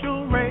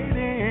social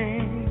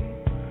rating,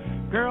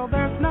 girl,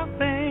 there's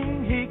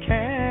nothing he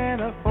can't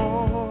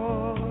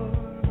afford.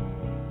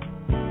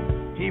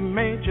 He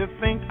made you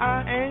think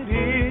I ain't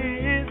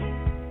his,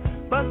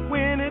 but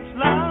when it's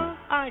love,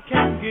 I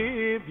can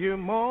give you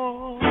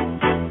more.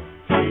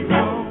 He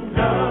won't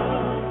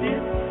love you,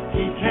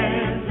 he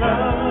can't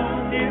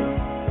love you,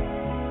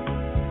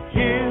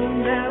 he'll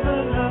never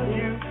love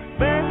you,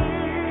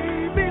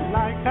 baby,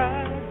 like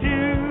I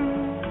do.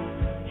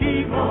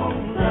 He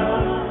won't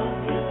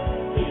love you,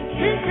 he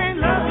can't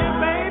love you,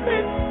 baby.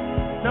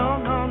 No,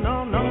 no, no,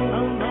 no,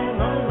 no, no,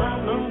 no, no,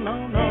 no, no,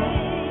 no.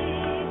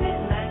 Baby,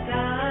 like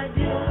I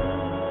do.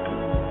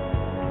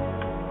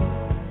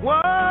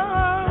 Whoa.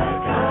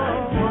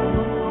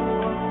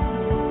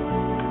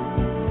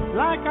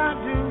 Like I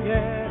do,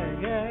 yeah,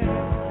 yeah,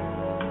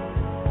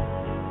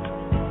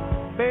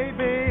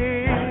 baby.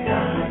 Like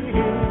I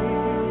do.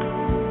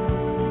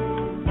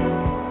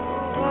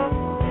 Oh,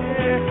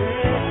 yeah.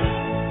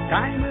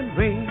 Diamond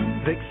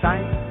rings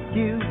excite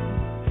you,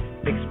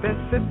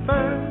 expensive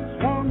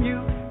furs warm you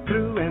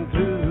through and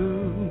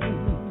through.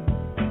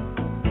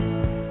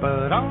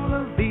 But all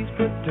of these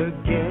put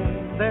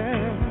together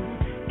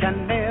can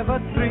never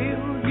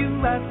thrill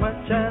you as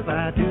much as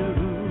I do.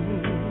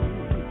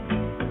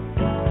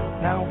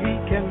 Now he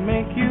can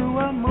make you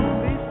a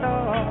movie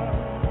star,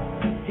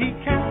 he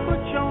can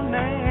put your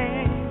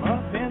name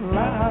up in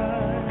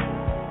lights,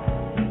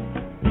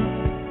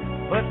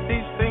 but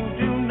these things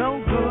do no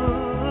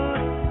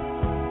good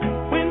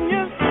when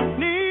you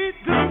need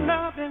good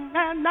loving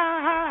at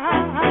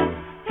night.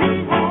 He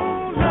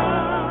won't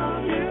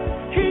love you,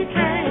 he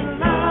can't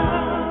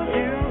love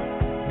you,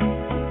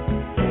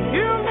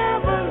 he'll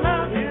never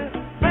love you,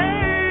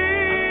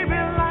 baby,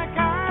 like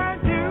I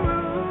do.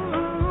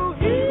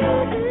 He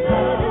won't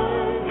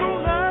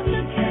love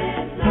you,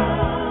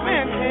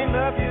 man can't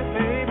love you,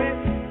 baby,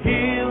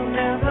 he'll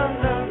never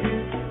love you,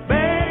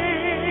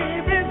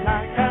 baby,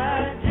 like I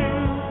do.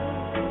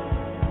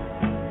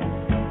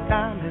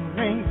 Diamond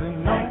rings and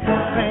no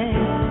thing,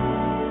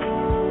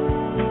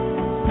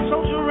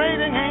 social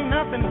rating ain't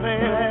nothing,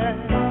 baby.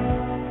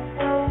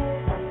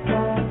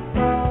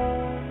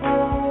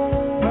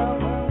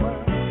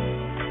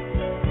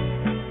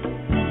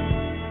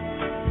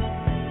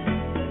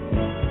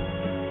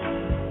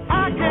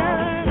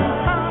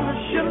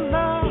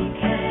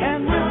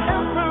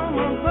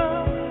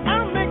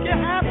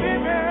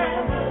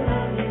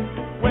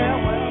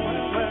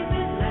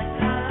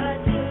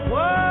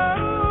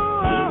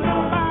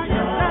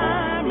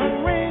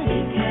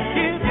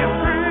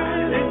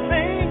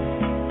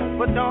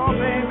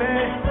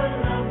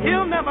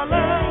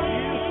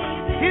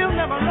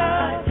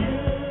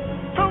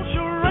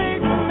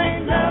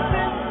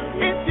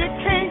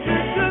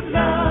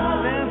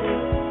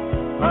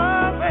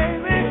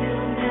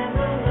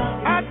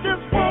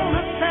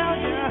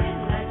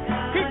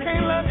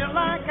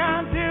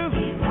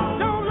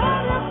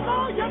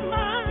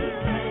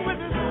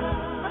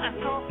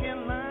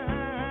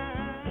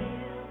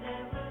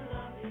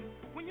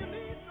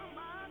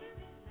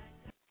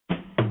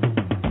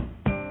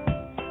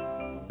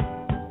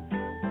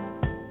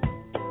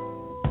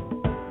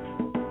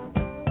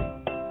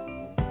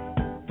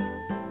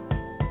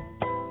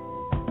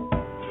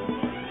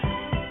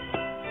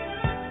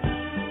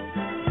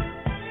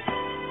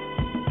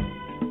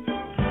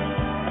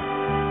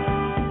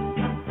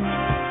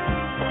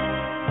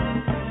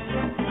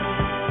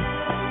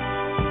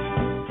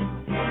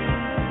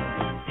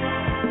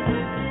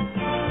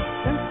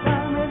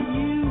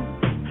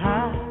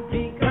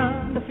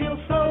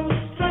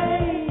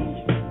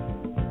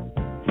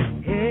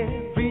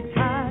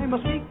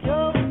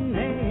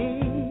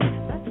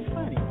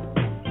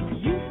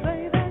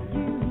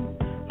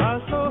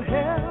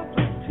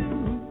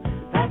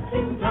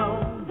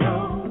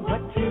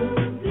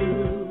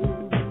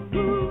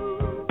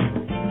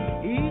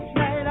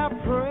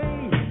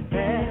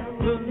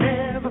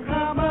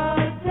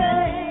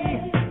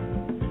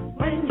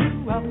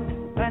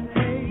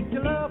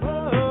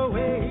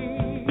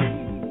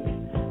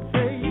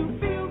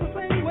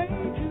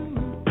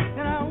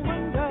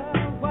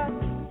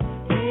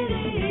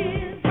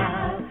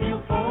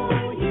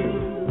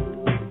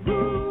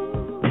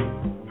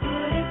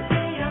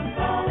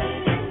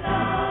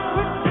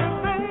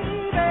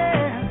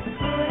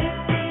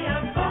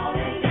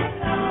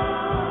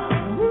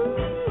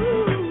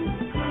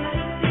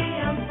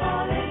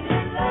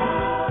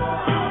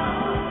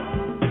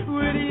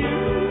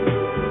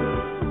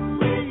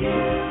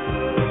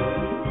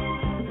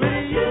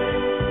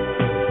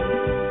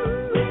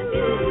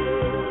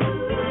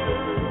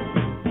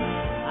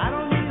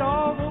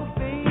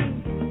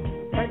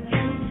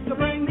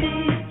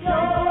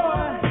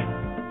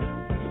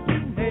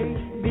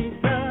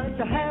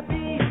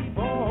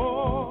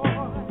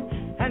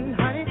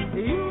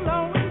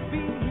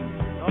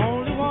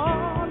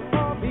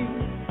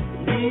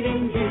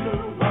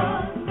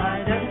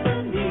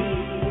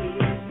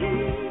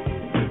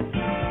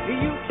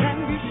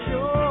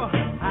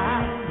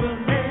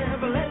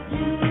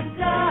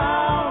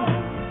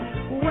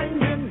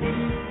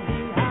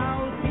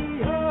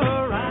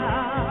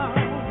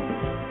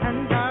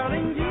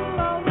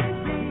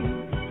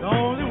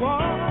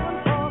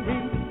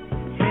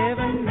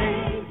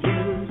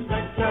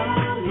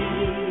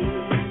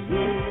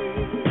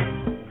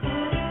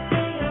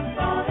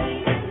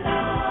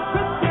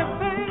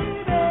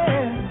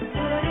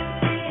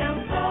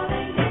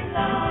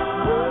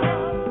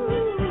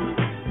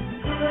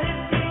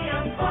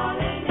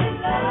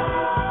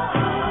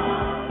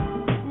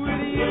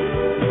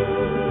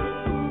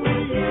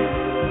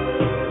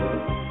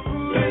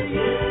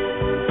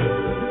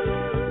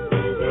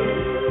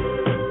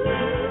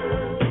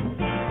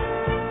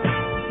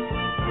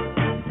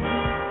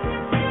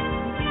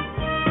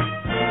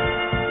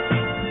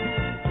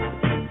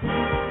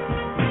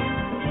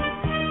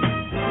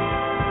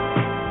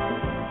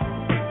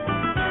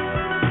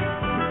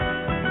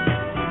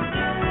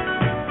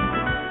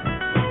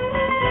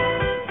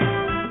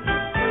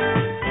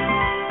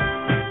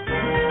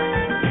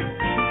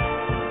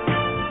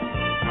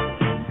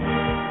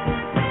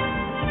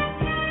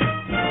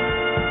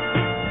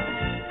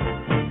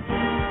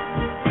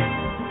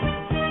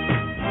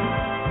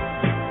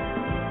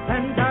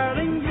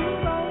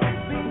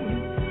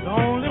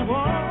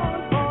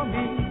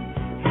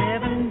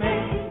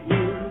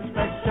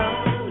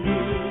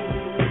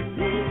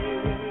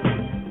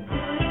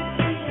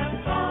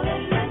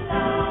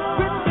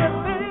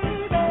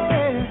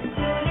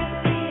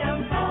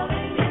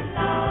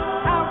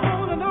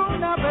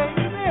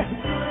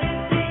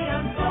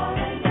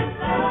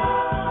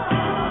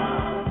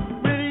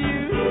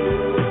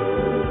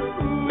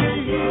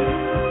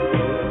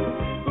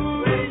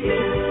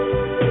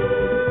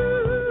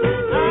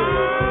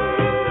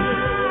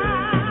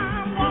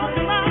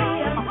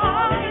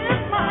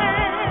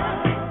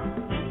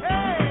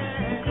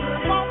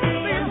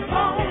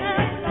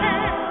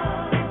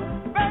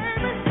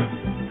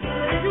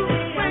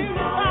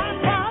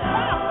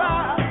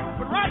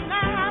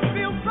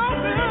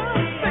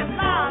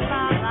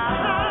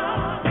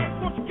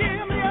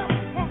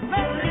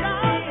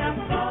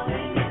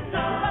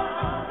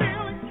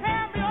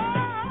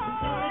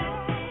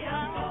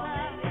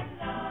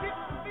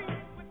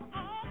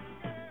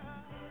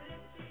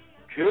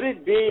 Could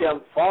it be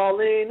I'm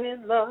falling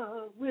in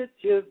love with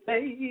you,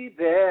 baby?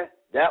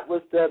 That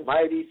was the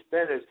Mighty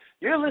Spinners.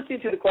 You're listening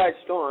to The Quiet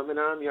Storm, and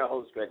I'm your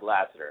host, Greg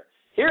Lassiter,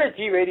 here at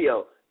G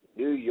Radio,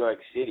 New York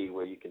City,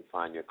 where you can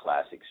find your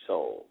classic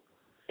soul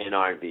and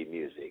R&B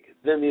music,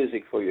 the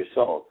music for your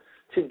soul.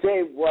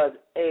 Today was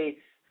a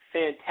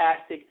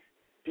fantastic,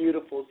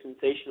 beautiful,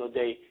 sensational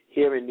day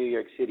here in New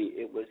York City.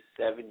 It was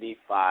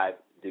 75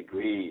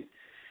 degrees,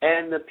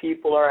 and the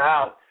people are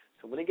out.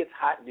 So when it gets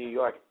hot in New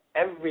York,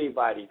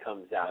 everybody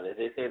comes out. As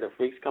they say, the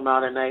freaks come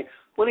out at night.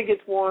 When it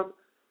gets warm,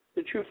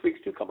 the true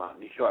freaks do come out in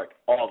New York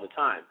all the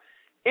time.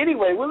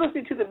 Anyway, we're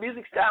listening to the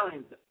music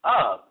stylings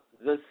of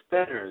the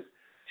Spinners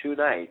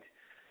tonight.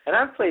 And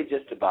I've played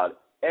just about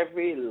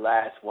every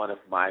last one of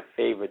my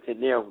favorites in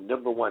their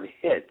number one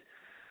hit.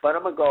 But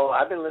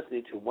I've been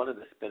listening to one of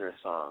the Spinner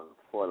songs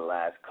for the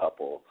last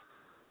couple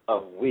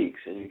of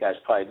weeks. And you guys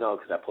probably know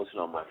because I posted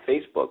on my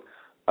Facebook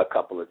a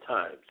couple of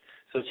times.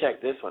 So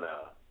check this one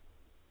out.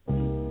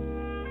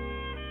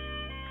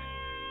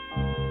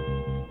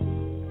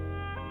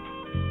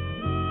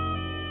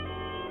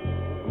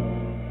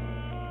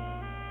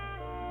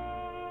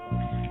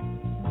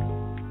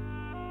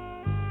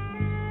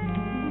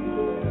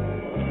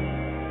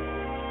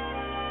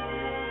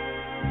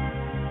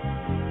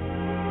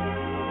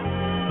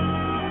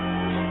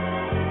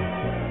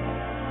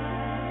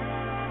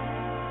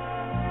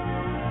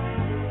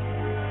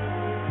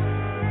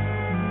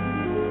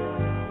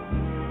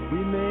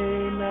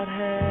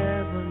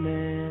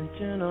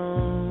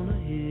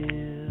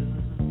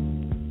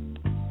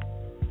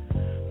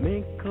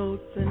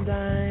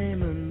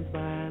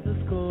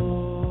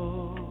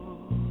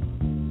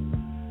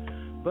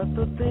 But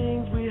the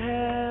things we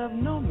have,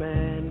 no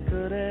man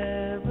could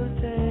ever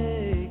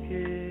take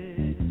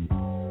it.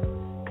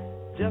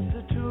 Just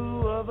the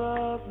two of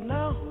us,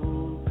 now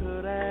who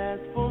could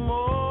ask for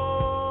more?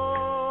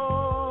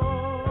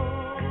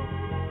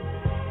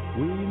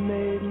 We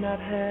may not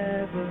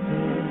have a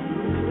thing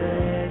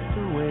stashed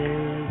away.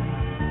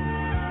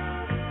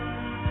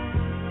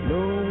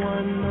 No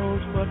one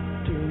knows what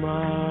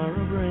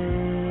tomorrow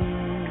brings.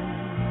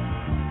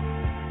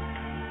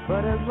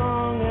 But as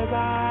long as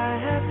I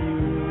have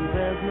you,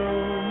 there's no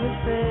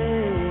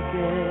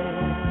mistaking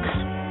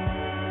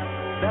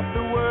that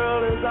the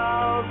world is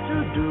ours to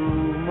do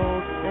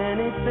most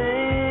anything.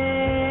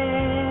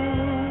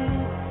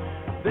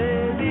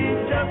 Baby,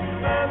 just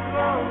as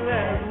long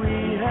as we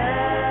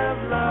have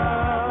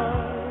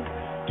love,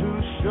 two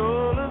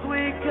shoulders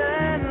we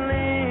can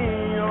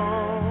lean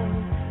on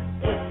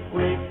if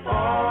we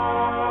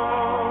fall.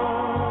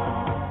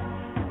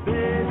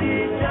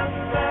 Baby,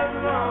 just as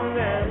long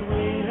as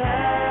we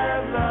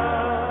have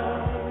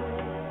love,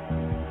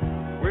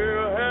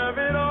 we'll have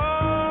it all.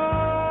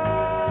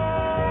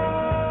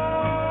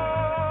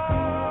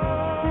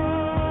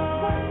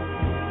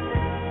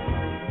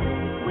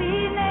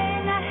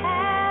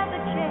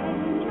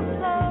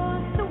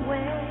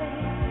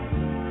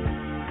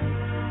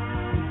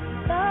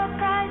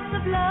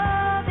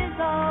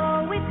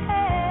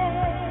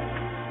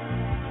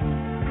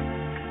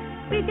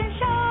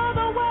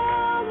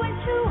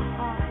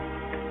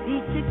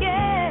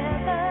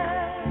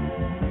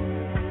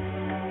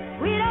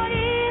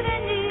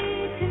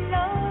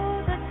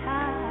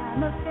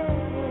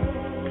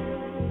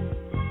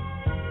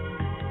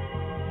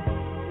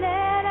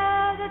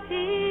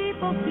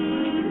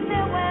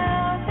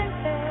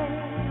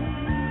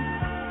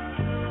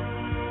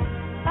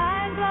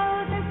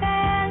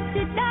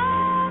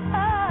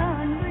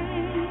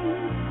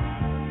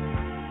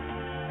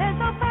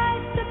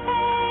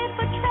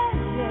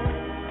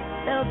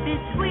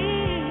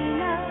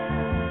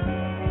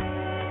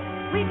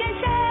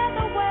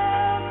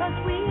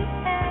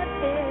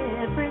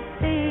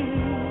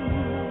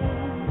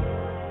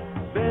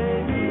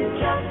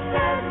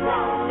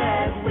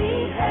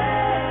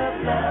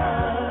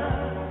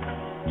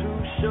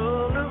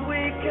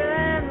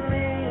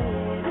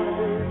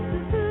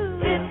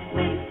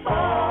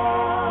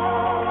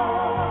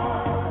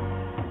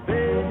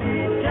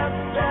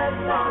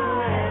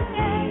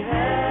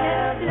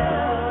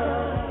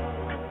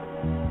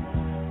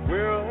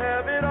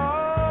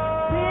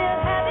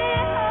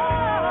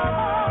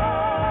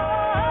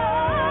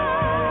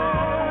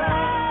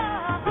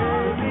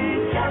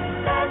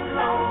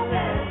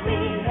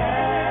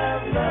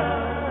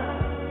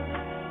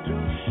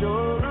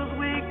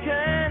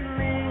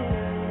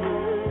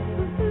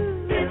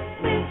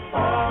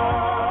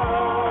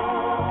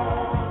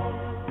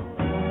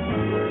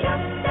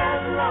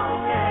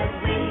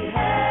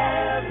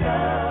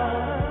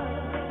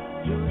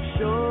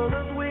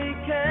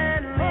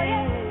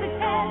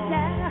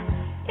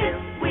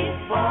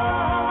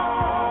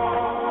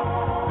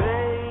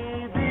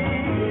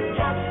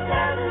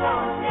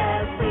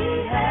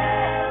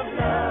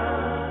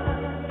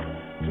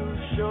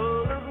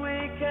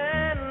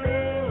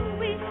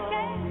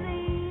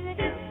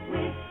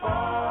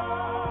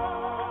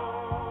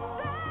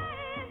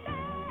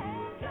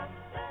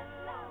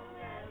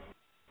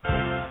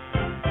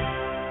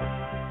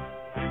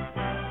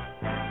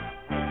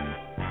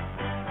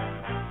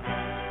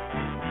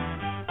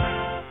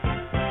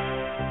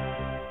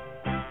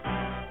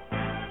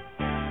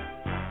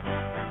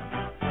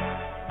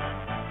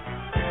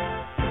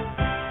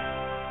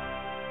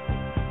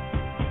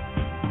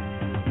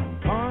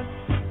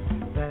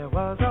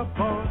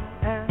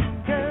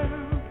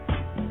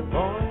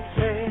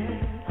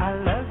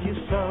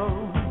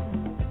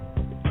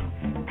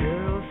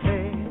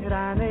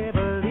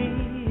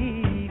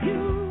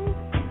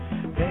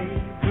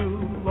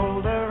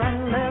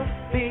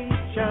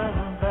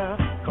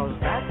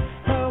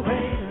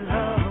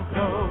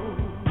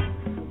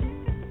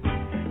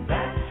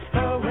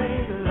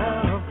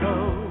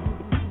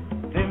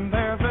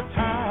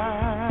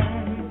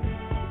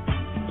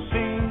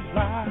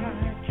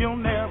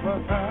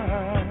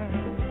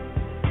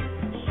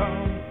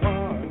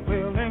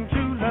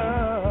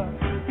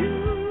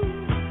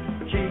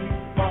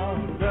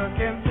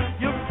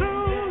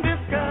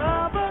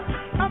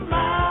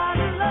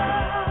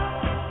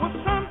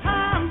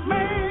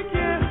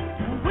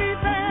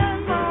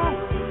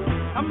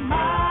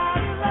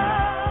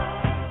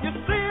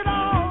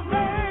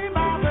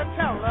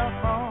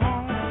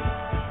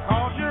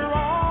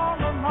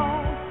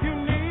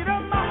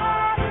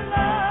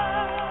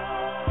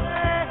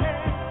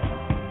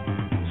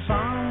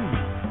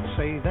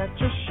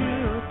 you're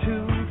sure to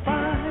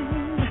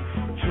find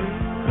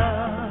true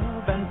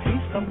love and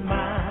peace of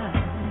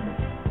mind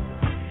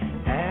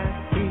at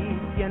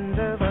the end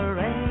of a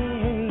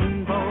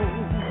rainbow.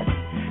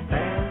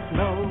 There's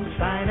no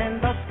sign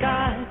in the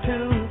sky to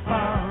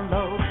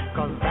follow,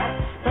 'cause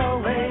that's the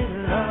way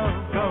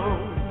love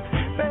goes.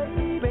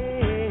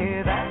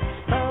 Baby, that's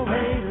the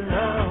way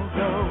love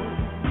goes.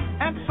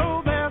 And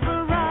so there's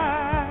a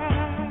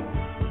rhyme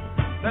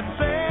that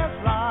says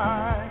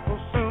life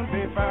will soon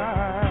be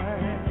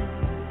fine.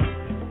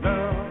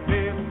 Love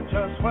is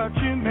just what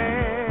you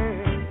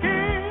make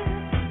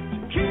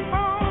it. Keep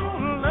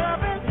on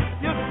loving,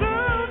 you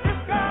soon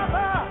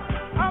discover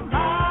a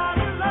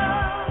mighty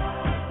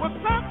love will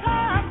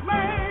sometimes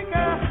make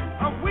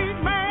a weak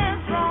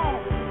man strong.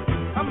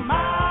 A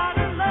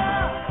mighty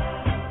love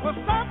will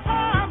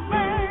sometimes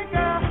make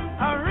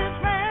a rich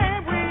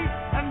man weak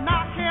and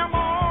knock him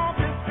off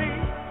his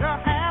feet. To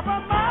have a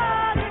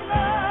mighty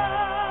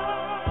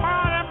love,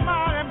 mighty,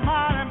 mighty,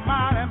 mighty,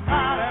 mighty,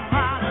 mighty,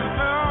 mighty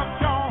love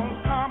Jones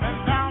coming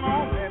down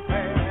on me,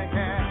 baby.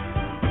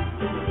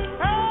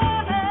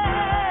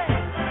 Hey,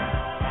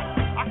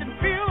 I can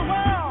feel the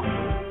world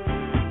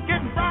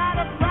getting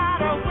brighter,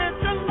 brighter with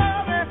your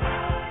loving.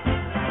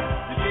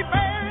 You see,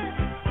 baby,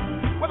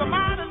 with a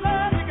mighty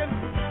love, you can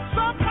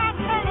sometimes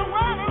turn the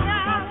world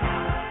around.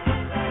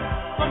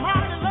 Some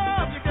mighty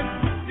love, you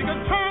can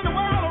turn the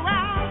world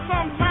around.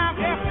 Sometimes,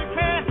 yes, you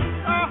can.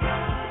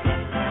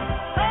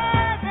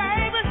 Hey,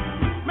 baby,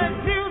 make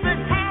music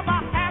have a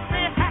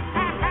happy,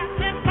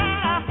 happy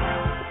time.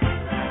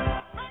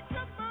 Make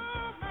the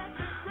move, make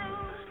the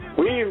groove.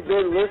 We've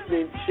been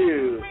listening to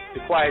The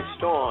Quiet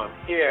Storm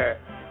here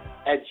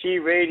at G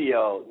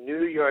Radio,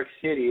 New York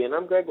City, and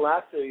I'm Greg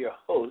Lassiter, your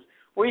host,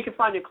 where you can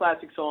find your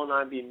classic soul and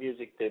R&B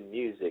music, the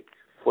music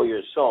for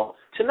your soul.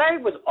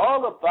 Tonight was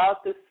all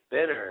about the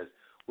Spinners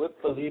with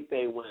Felipe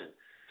Wynn.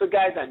 So,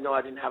 guys, I know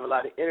I didn't have a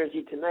lot of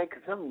energy tonight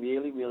because I'm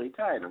really, really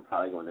tired. I'm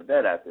probably going to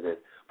bed after this.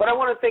 But I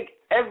want to thank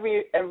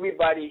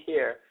everybody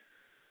here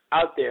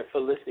out there for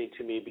listening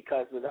to me,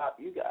 because without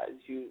you guys,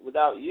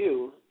 without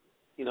you,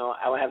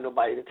 I would have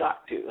nobody to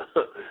talk to.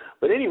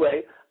 But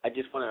anyway, I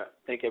just want to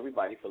thank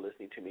everybody for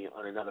listening to me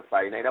on another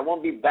Friday night. I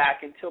won't be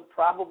back until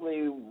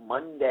probably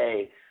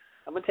Monday.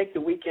 I'm going to take the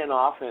weekend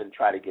off and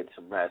try to get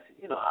some rest.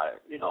 You know how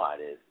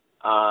it is.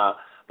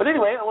 But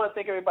anyway, I want to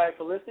thank everybody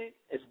for listening.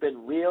 It's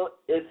been real.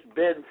 It's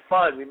been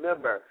fun.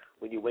 Remember,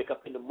 when you wake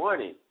up in the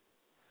morning,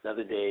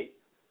 another day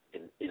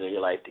in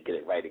your life to get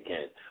it right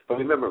again. But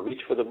remember,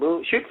 reach for the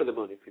moon, shoot for the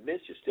moon. If you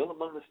miss, you're still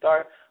among the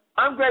stars.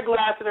 I'm Greg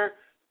Lassiter.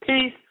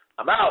 Peace.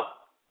 I'm out.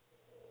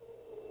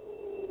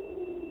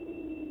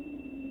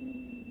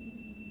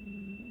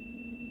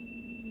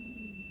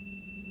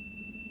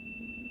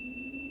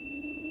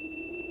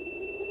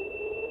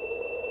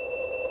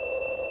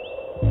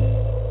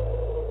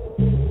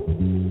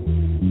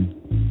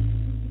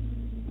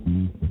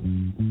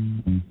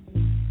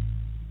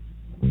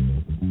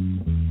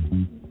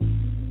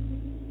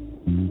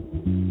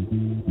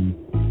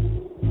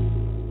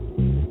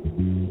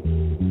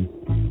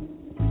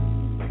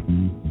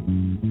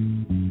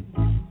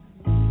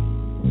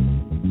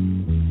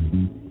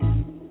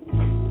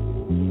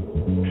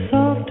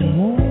 Soft and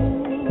warm,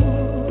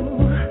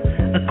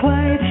 a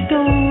quiet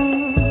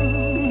storm,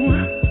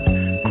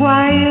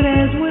 quiet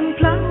as